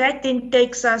members, that then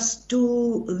takes us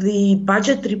to the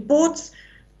budget reports.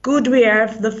 Could we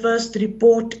have the first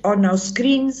report on our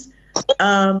screens?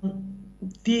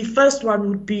 The first one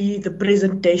would be the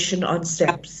presentation on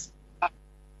SAPS.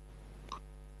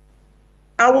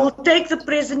 I will take the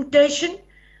presentation.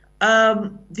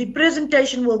 The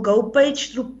presentation will go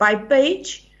page by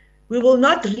page. We will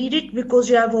not read it because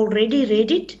you have already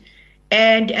read it.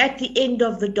 And at the end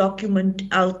of the document,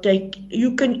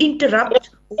 you can interrupt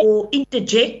or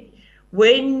interject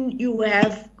when you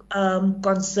have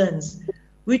concerns.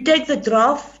 We take the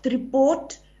draft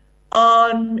report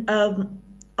on,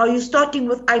 are you starting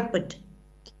with IPID?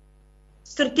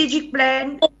 Strategic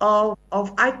plan of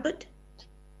IPID?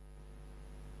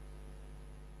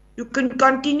 You can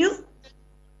continue.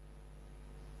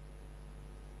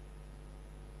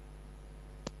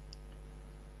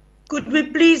 Could we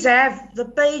please have the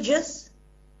pages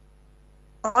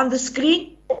on the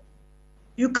screen?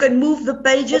 You can move the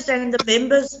pages and the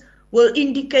members will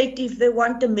indicate if they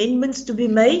want amendments to be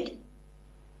made.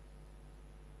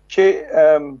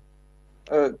 Chair,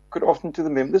 good afternoon to the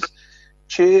members.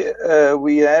 Chair,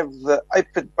 we have the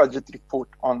IPID budget report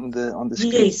on the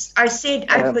screen. Yes, I said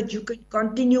IPID. You can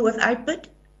continue with IPID.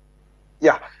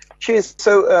 Yeah, Chair.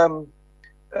 So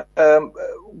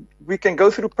we can go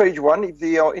through page 1 if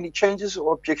there are any changes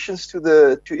or objections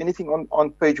to anything on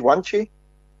page 1, Chair.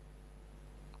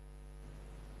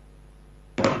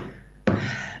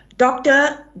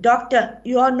 Doctor,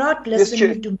 you are not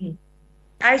listening to me.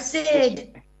 I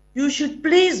said you should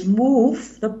please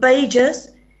move the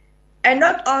pages and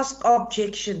not ask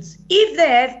objections. If they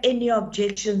have any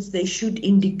objections, they should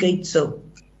indicate so.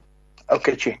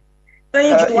 Okay, Chair.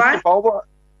 Page 1. Barbara,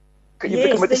 can you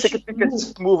become the secretary?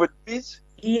 Move it, please.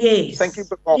 Yes. Thank you,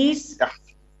 please. Yeah.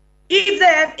 If they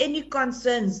have any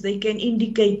concerns, they can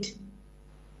indicate.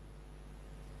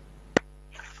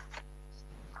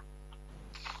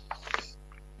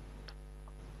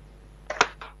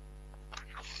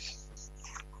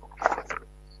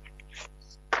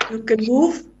 You can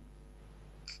move.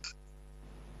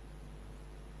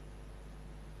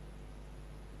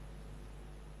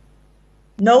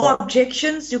 No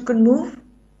objections, you can move.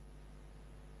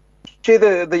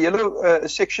 Chair, the yellow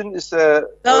section is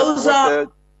those are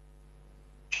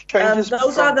changes.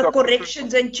 Those are the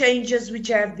corrections and changes which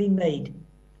have been made.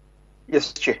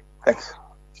 Yes, Chair. Thanks.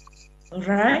 All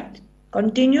right.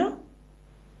 Continue.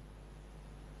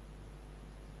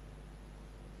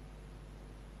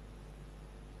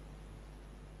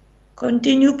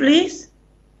 Continue, please.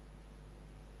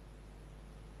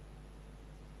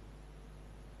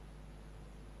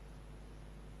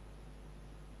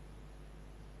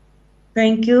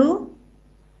 Thank you.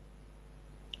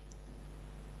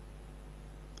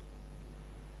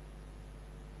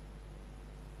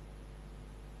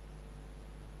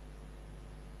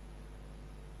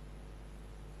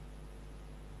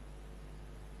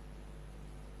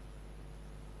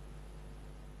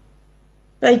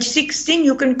 Page 16,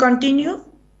 you can continue.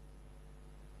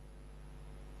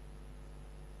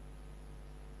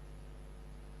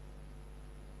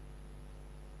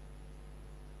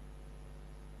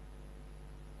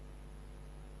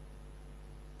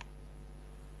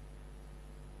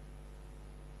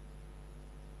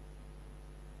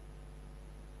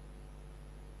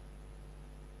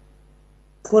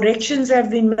 Corrections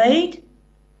have been made.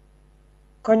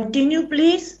 Continue,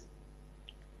 please.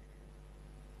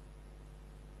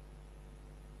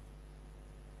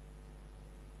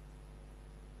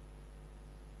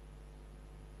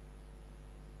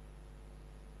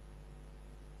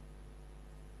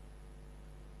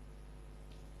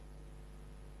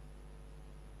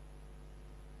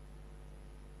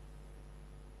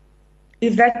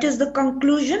 If that is the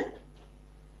conclusion,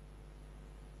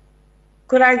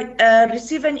 could I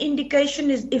receive an indication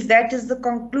if that is the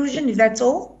conclusion, if that's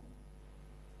all?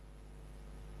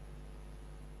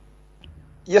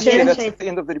 Yes, Chair, that's at the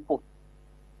end of the report.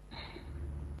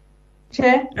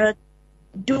 Chair?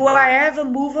 Do I have a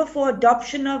mover for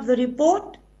adoption of the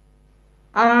report?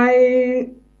 I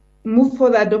move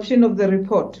for the adoption of the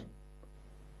report.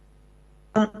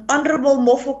 Honourable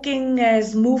Mofokeng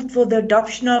has moved for the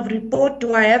adoption of report.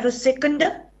 Do I have a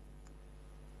seconder?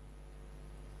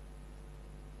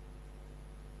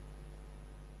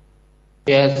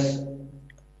 Yes,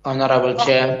 Honorable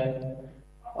Chair.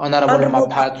 Honorable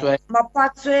Maphatwe.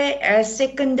 Maphatwe has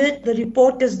seconded. The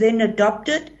report is then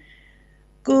adopted.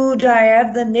 Could I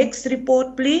have the next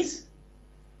report, please?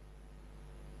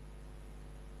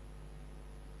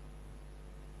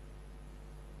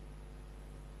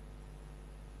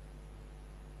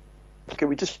 Okay,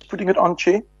 we're just putting it on,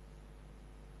 Chair.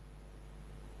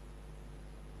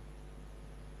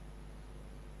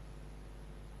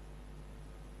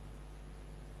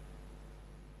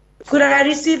 Could I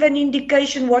receive an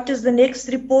indication what is the next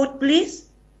report, please?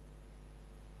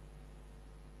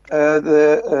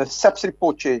 The SAPS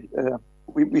report, Chair.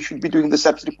 We should be doing the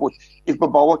SAPS report. If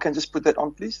Babawa can just put that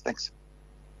on, please. Thanks.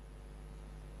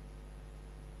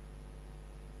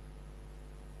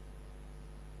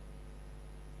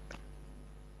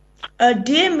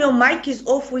 DM, your mic is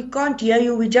off. We can't hear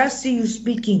you. We just see you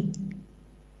speaking.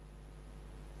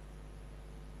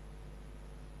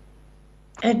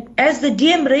 And as the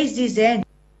DM raised his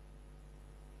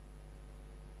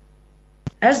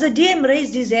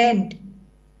hand,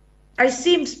 I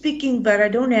see him speaking, but I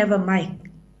don't have a mic.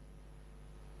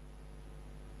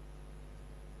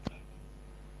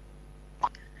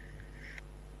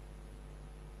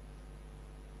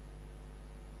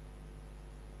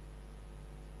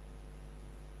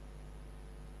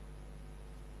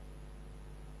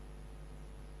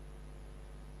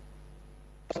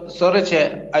 Sorry,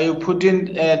 Chair. Are you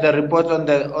putting the report on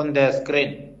the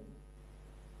screen?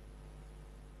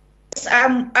 Yes,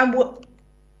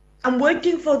 I'm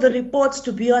waiting for the reports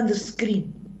to be on the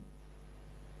screen.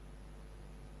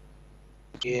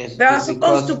 Yes. They are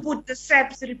supposed to put the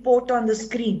SAPS report on the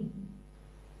screen.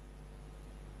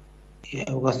 Yeah,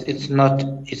 because it's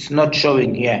not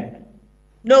showing here.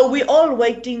 No, we're all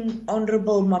waiting,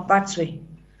 Honorable Maphatwe.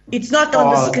 It's not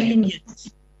on the screen yet.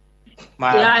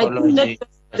 I think that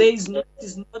today is not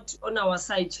on our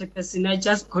side, Chairperson. I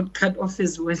just got cut off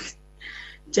as well.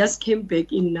 Just came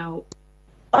back in now.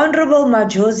 Honorable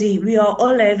Majosi, we are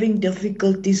all having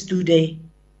difficulties today.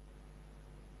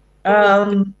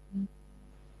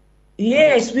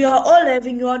 Yes, we are all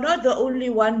having, you are not the only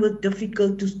one with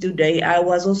difficulties today. I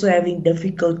was also having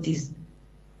difficulties.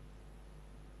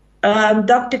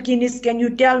 Dr. Kinis, can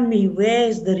you tell me where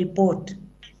is the report?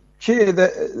 Chair,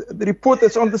 the report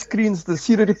that's on the screen is the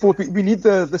CIRA report. We need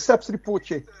the SAPS report,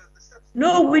 Chair.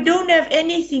 No, we don't have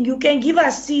anything. You can give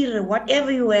us CIRA,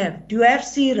 whatever you have. Do you have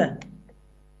CIRA?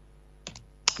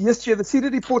 Yes, Chair, the CIRA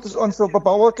report is on, so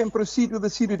Babawa can proceed with the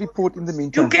CIRA report in the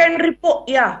meantime. You can report,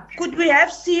 yeah. Could we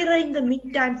have CIRA in the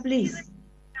meantime, please?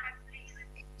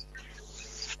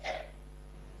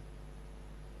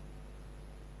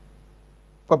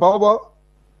 Babawa,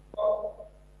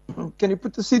 can you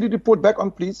put the CIRA report back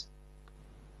on, please?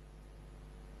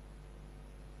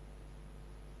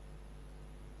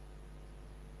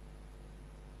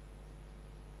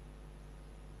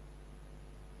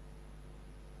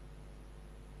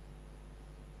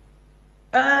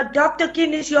 Dr.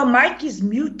 Kinis, your mic is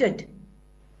muted.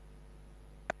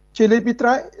 Chair, let me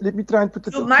try and put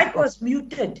it. Your mic was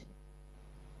muted.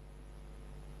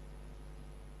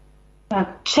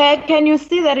 Chair, can you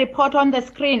see the report on the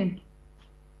screen?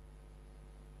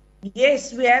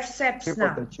 Yes, we have SAPS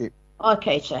now.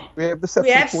 Okay, Chair. We have the SAPS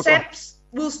we have report SAPS.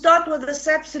 We'll start with the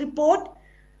SAPS report.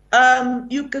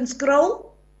 You can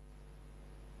scroll.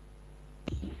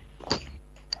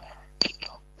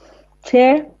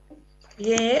 Chair?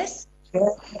 Yes.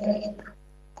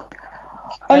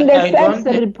 On the SAPS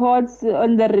reports,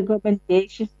 on the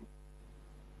recommendations,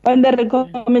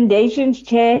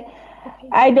 Chair,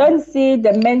 I don't see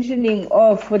the mentioning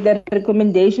of the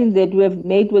recommendations that we have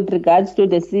made with regards to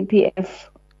the CPF.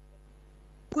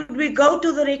 Could we go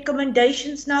to the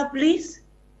recommendations now, please?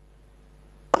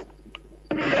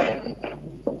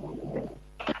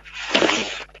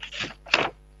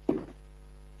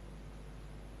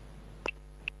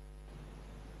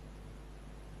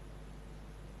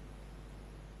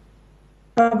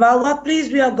 Babawa, please,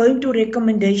 we are going to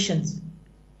recommendations.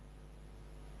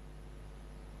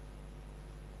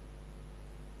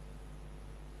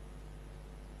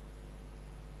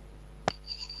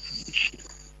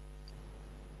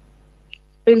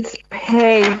 It's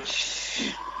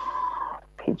page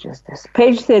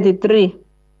 33.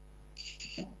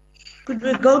 Could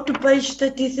we go to page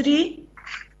 33?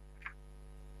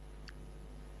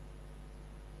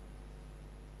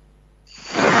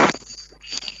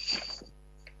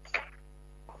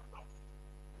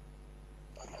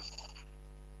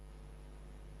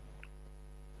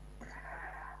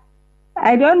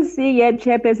 I don't see yet,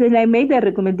 Chairperson. I made a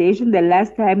recommendation the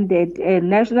last time that a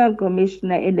national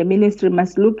commissioner in the ministry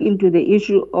must look into the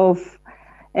issue of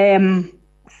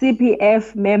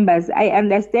CPF members, I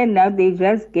understand now they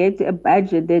just get a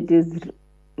budget that is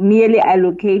merely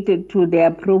allocated to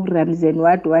their programs and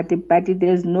what, but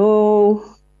there's no,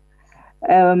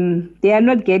 they are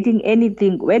not getting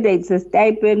anything, whether it's a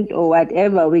stipend or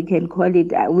whatever we can call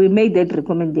it. We made that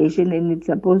recommendation and it's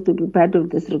supposed to be part of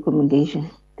this recommendation.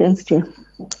 Thanks, Chair.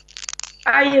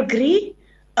 I agree.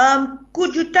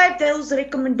 Could you type those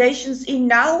recommendations in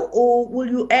now, or will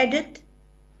you add it?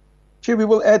 Chair, we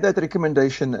will add that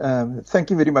recommendation.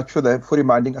 Thank you very much for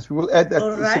reminding us. We will add that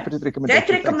separate recommendation. That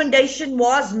recommendation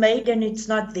was made and it's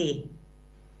not there.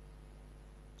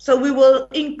 So we will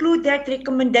include that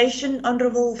recommendation,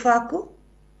 Honourable Faku.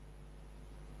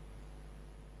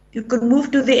 You could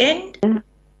move to the end.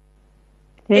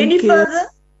 Any further?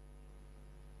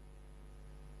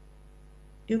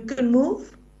 You can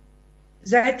move.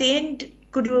 Is that at the end?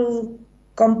 Could you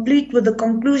complete with the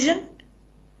conclusion?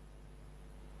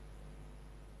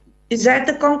 Is that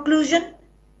the conclusion?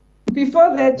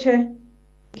 Before that, Chair.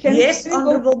 Yes,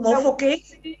 Honourable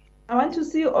Mofoke. I want to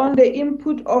see on the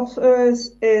input of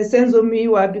Senzo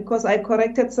Miwa because I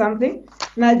corrected something.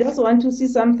 And I just want to see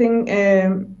something,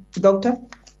 Doctor.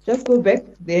 Just go back.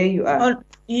 There you are.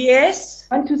 Yes.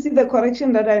 I want to see the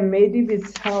correction that I made, if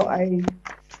it's how I...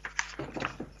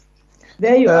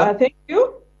 There you are. Thank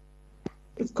you.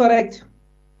 It's correct.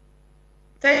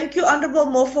 Thank you, Honourable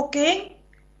Mofoke.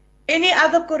 Any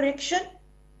other correction?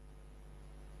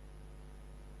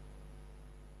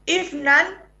 If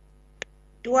none,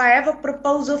 do I have a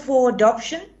proposal for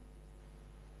adoption?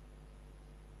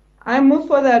 I move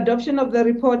for the adoption of the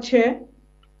report, Chair.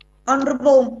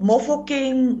 Honourable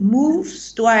Mofoke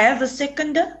moves. Do I have a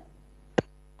seconder?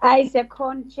 I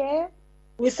second, Chair.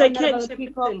 We second.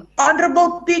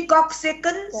 Honourable Peacock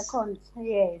seconds. Second,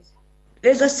 yes.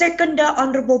 There's a seconder,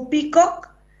 Honourable Peacock.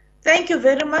 Thank you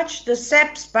very much. The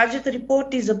SAP's budget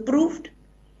report is approved.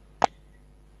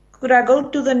 Could I go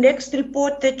to the next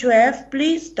report that you have,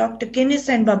 please, Dr. Kenneth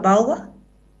and Babawa?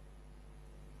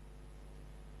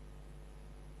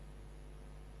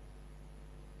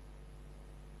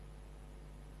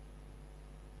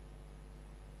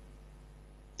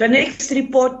 The next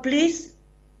report, please.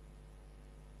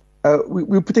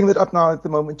 We're putting that up now at the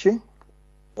moment, Chair.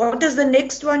 What is the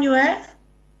next one you have?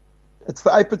 It's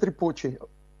the IPID report, Chair.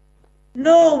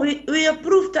 No, we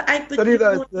approved the IPID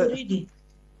report already.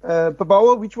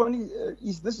 Babawa, which one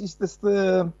is this? Is this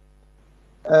the...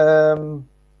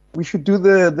 we should do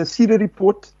the CEDA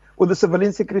report or the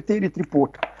Civilian Secretariat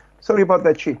report. Sorry about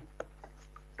that, Chair.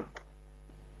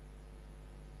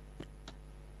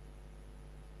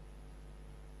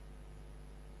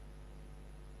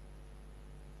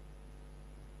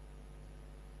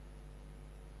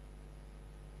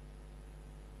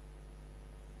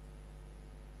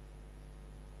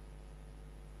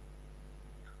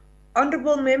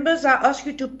 Honourable members, I ask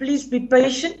you to please be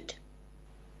patient.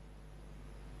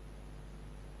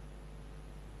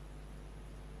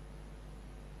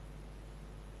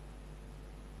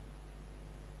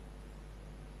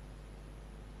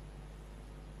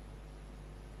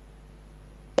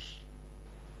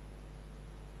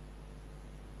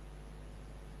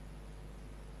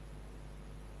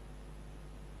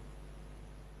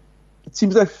 It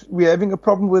seems like we're having a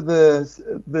problem with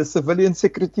the Civilian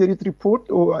Secretariat report,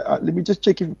 or let me just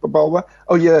check if Babawa.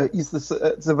 Oh yeah, it's the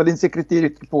Civilian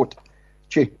Secretariat report.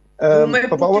 Chair. You may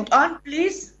put it on,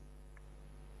 please.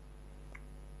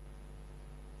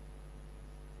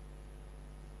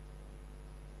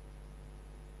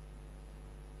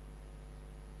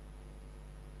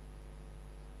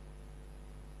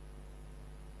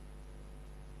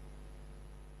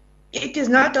 It is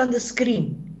not on the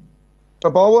screen.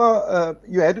 Babawa,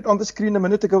 you had it on the screen a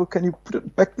minute ago. Can you put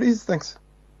it back, please? Thanks.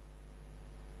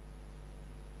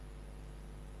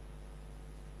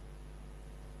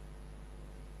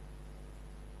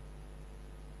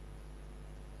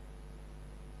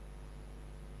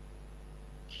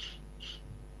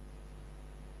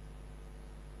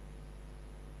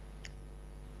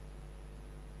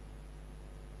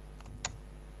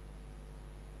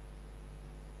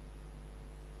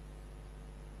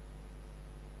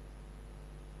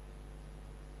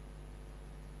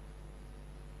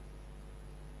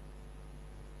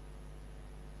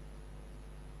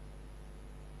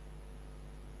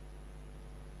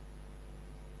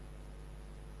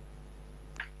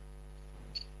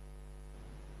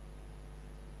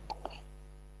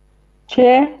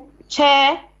 Chair.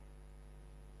 Chair.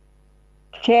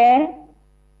 Chair.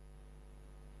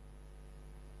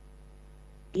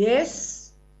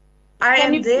 Yes, I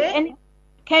am there.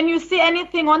 Can you see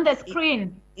anything on the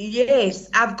screen? Yes,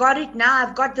 I've got it now.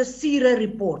 I've got the CERA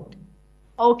report.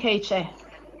 Okay, Chair.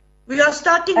 We are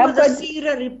starting with the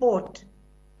CIRA report.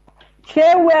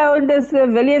 Chair, we are on the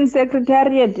Civilian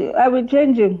Secretariat. Are we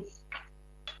changing?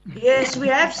 Yes, we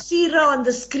have CIRA on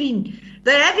the screen.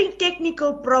 They're having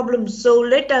technical problems, so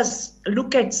let us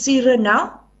look at CIRA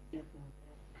now.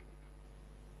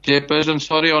 Chairperson,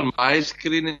 sorry, on my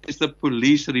screen is the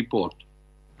police report.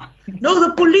 No,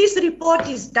 the police report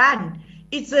is done.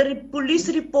 It's a police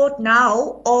report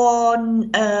now on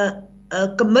a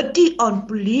committee on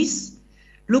police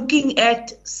looking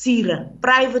at CIRA,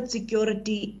 Private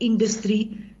Security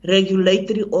Industry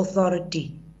Regulatory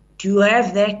Authority. Do you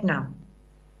have that now?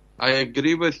 I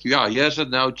agree with you. Yeah, yes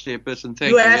and now, Chairperson.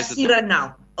 Thank you. You have yes CIRA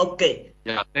now. Okay.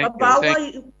 Yeah, thank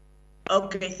Babawa, you.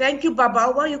 Okay, thank you,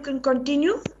 Babawa. You can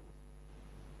continue.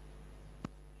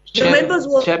 The Chair, members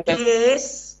will.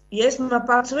 Chairperson. Yes,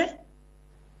 Mapatswe.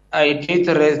 I did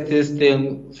raise this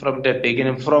thing from the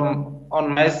beginning. From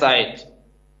on my side,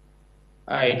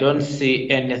 I don't see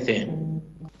anything.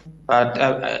 But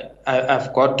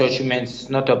I've got documents.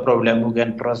 Not a problem. We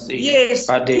can proceed. Yes.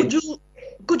 But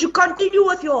could you continue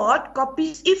with your hard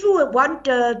copies? If you want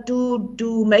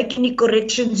to make any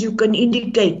corrections, you can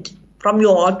indicate from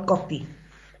your hard copy.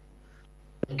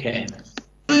 Okay.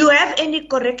 Do you have any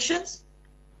corrections?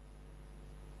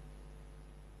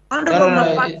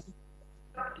 Honorable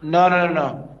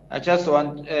No. I just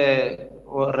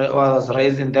was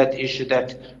raising that issue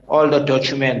that all the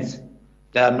documents,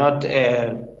 they are not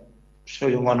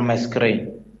showing on my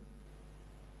screen.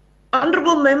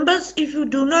 Honorable members, if you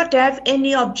do not have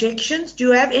any objections, do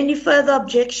you have any further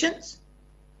objections?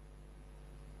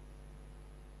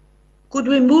 Could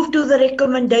we move to the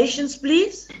recommendations,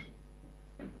 please?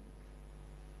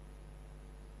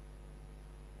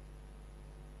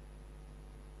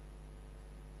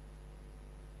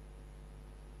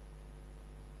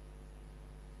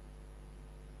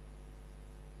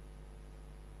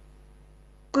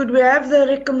 Could we have the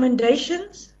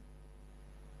recommendations?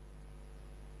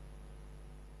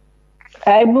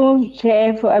 I move,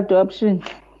 Chair, for adoption.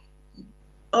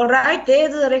 All right, there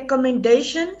are the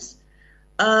recommendations.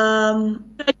 In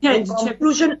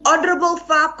conclusion, Honorable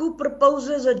Faku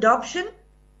proposes adoption.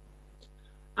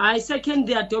 I second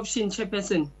the adoption,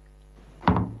 Chairperson.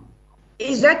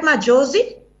 Is that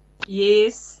Majosi?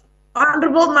 Yes.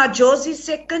 Honorable Majosi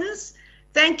seconds.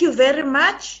 Thank you very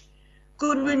much.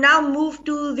 Could we now move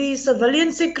to the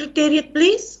Civilian Secretariat,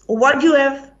 please? Or what do you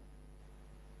have?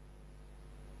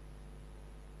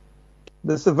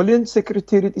 The Civilian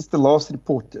Secretariat is the last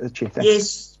report, Chair. Thanks.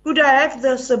 Yes. Could I have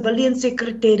the Civilian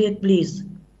Secretariat, please?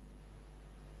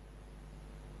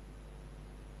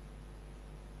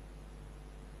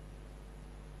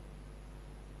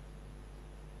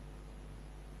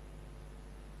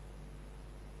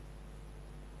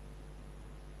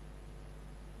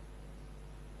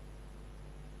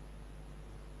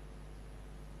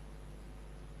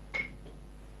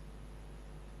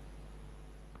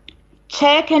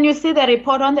 Chair, can you see the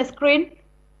report on the screen?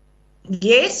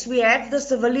 Yes, we have the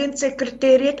Civilian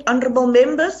Secretariat, honorable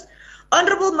members.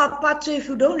 Honorable Mapatso, if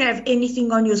you don't have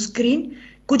anything on your screen,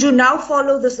 could you now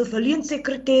follow the Civilian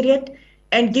Secretariat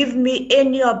and give me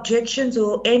any objections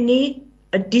or any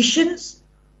additions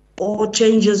or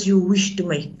changes you wish to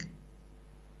make?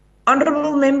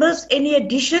 Honorable members, any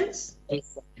additions?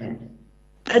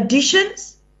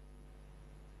 Additions?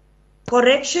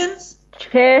 Corrections?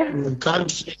 Chair?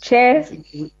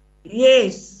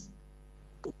 Yes.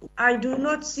 I do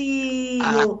not see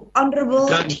your honorable.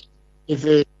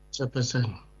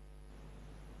 Chairperson.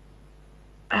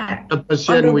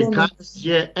 Chairperson, we can't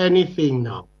hear anything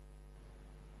now.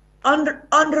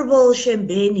 Honorable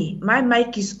Shembeni, my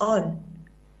mic is on.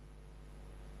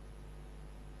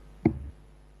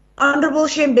 Honorable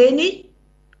Shembeni,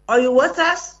 are you with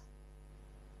us?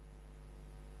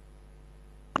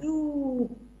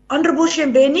 Honorable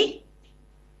Shembeni?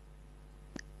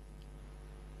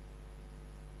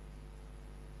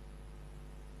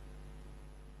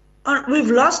 We've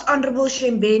lost Honorable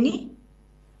Shembeni.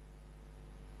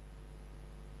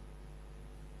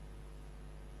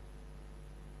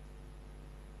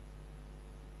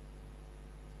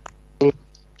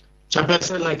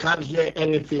 Chairperson, I can't hear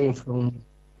anything from.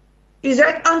 Is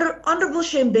that Honorable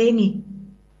Shembeni?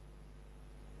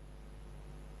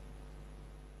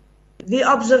 The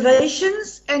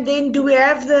observations, and then do we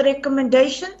have the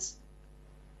recommendations?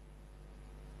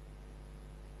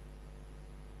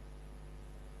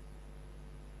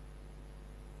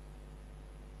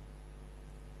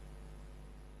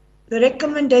 The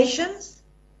recommendations?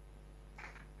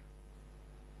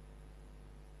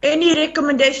 Any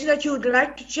recommendation that you would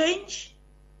like to change?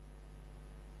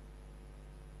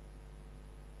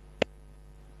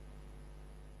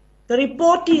 The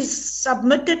report is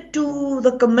submitted to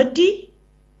the committee.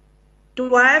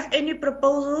 Do I have any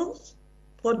proposals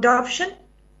for adoption?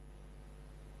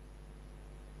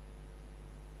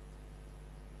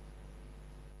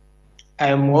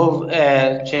 I move,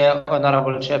 Chair,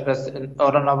 Honorable Chairperson,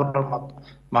 Honorable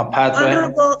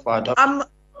Maphatwe for adoption.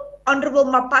 Honorable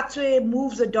Maphatwe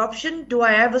moves adoption. Do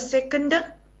I have a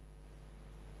seconder?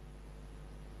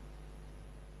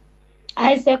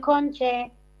 I second, Chair.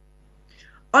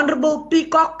 Honorable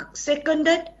Peacock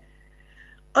seconded.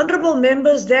 Honorable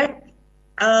members, that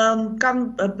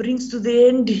brings to the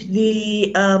end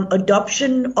the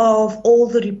adoption of all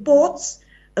the reports.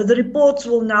 The reports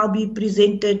will now be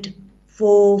presented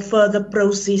for further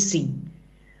processing.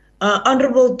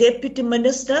 Honorable Deputy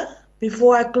Minister,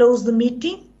 before I close the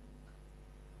meeting.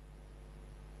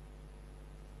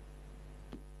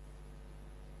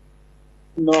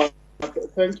 No,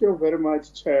 thank you very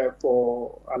much, Chair,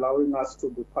 for allowing us to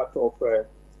be part of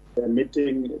the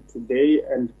meeting today,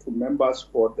 and to members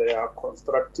for their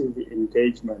constructive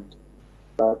engagement.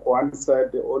 Like one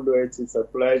said, always it's a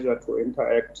pleasure to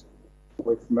interact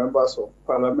with members of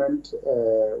Parliament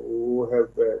who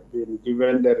have been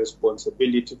given the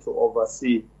responsibility to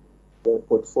oversee the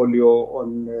portfolio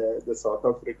on the South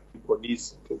African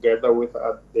Police, together with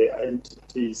the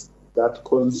entities that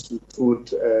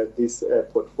constitute this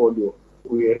portfolio.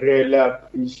 We really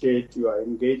appreciate your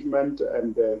engagement,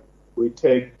 and we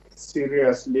take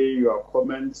seriously your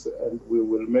comments, and we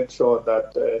will make sure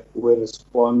that we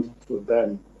respond to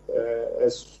them.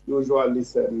 As usual,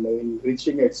 it's an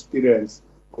enriching experience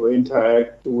to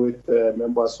interact with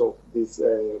members of this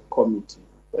committee.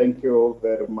 Thank you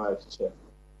very much, Chair.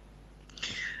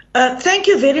 Thank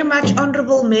you very much,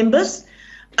 honourable members.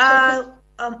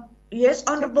 Yes,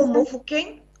 Honourable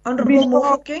Mofokeng. Honourable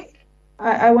Mofokeng.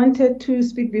 I wanted to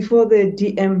speak before the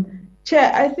DM.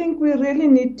 Chair, I think we really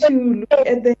need to look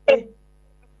at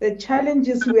the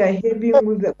challenges we are having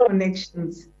with the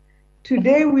connections.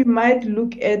 Today, we might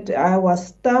look at our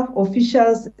staff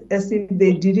officials as if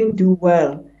they didn't do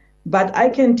well. But I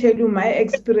can tell you my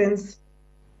experience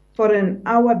for an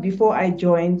hour before I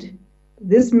joined,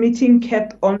 this meeting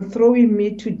kept on throwing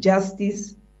me to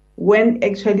justice when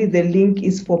actually the link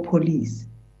is for police.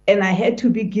 And I had to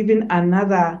be given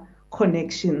another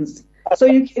connections. So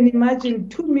you can imagine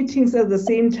 2 meetings at the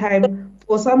same time.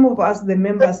 For some of us, the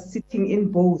members sitting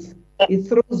in both, it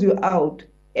throws you out.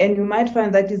 And you might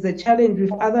find that is a challenge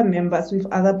with other members, with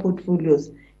other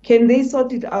portfolios. Can they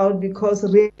sort it out? Because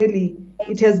really,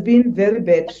 it has been very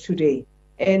bad today.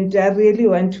 And I really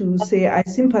want to say I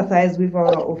sympathize with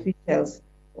our officials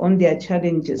on their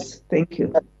challenges. Thank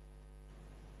you.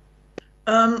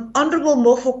 Honourable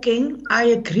Mofokeng, I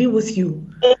agree with you.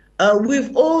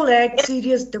 We've all had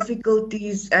serious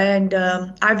difficulties, and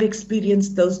I've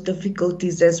experienced those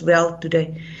difficulties as well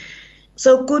today.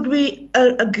 So could we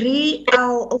agree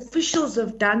our officials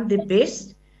have done their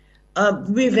best?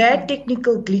 We've had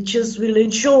technical glitches. We'll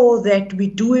ensure that we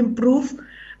do improve.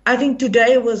 I think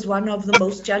today was one of the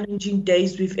most challenging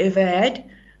days we've ever had,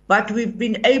 but we've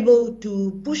been able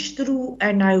to push through,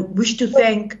 and I wish to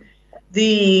thank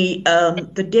the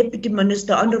Deputy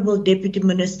Minister, Honourable Deputy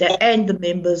Minister, and the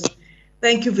members.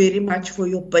 Thank you very much for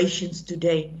your patience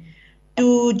today.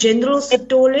 To General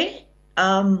Sithole,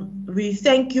 we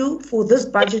thank you for this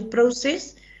budget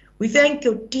process. We thank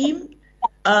your team,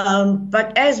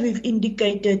 but as we've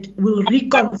indicated, we'll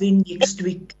reconvene next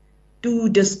week to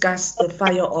discuss the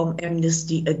firearm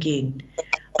amnesty again.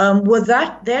 With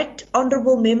that,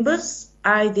 honourable members,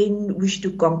 I then wish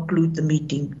to conclude the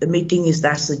meeting. The meeting is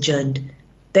thus adjourned.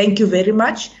 Thank you very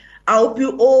much. I hope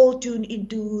you all tune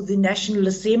into the National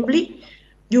Assembly.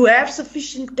 You have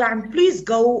sufficient time. Please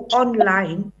go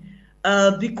online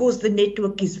because the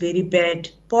network is very bad.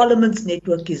 Parliament's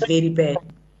network is very bad.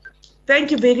 Thank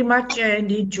you very much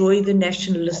and enjoy the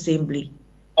National Assembly.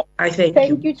 I thank you.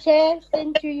 Thank you, Chair.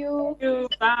 Thank you.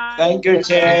 Bye. Thank you,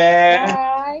 Chair.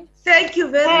 Bye. Thank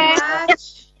you very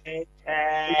much.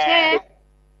 Chair.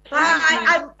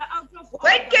 Bye.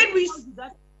 When can we?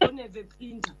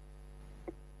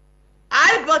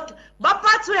 But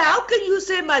Maphatwe, how can you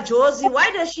say Majosi?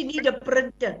 Why does she need a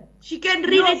printer? She can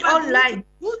read it online.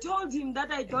 Who told him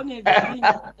that I don't have a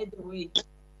printer, by the way?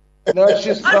 No,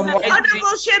 she's from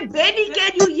Honourable Shembeni,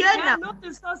 can you hear now? Not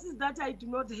the sources that I do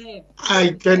not have.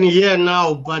 I can hear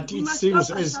now, but it seems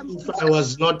as if I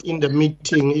was not in the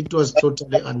meeting. It was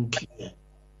totally unclear.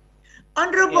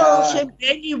 Honourable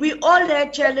Shembeni, we all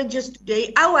had challenges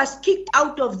today. I was kicked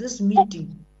out of this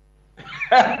meeting.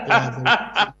 Really.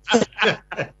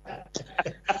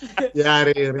 How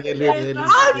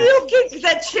do you kick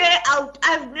the chair out?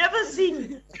 I've never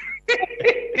seen.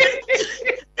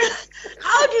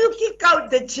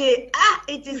 Che.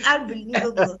 It is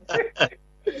unbelievable.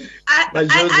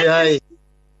 Majosi,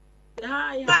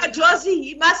 hi. Josie,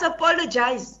 you must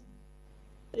apologize.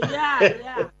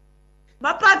 Yeah.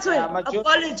 Mapatwe,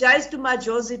 apologize to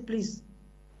Majosi, please.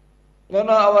 No,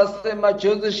 I was saying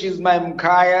Majosi, she's my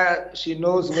Mkaya. She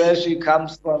knows where she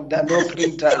comes from. There are no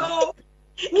printers. So,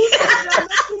 who does not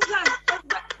printers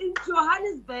in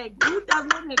Johannesburg? Who does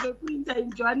not have a printer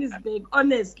in Johannesburg,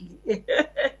 honestly?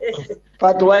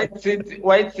 But White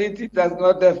City does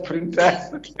not have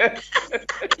printers.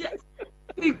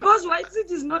 Because White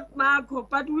City is not Marco,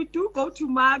 but we do go to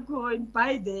Marco and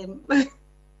buy them. Bye-bye.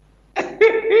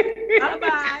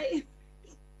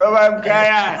 Bye-bye,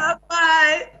 Mkaya.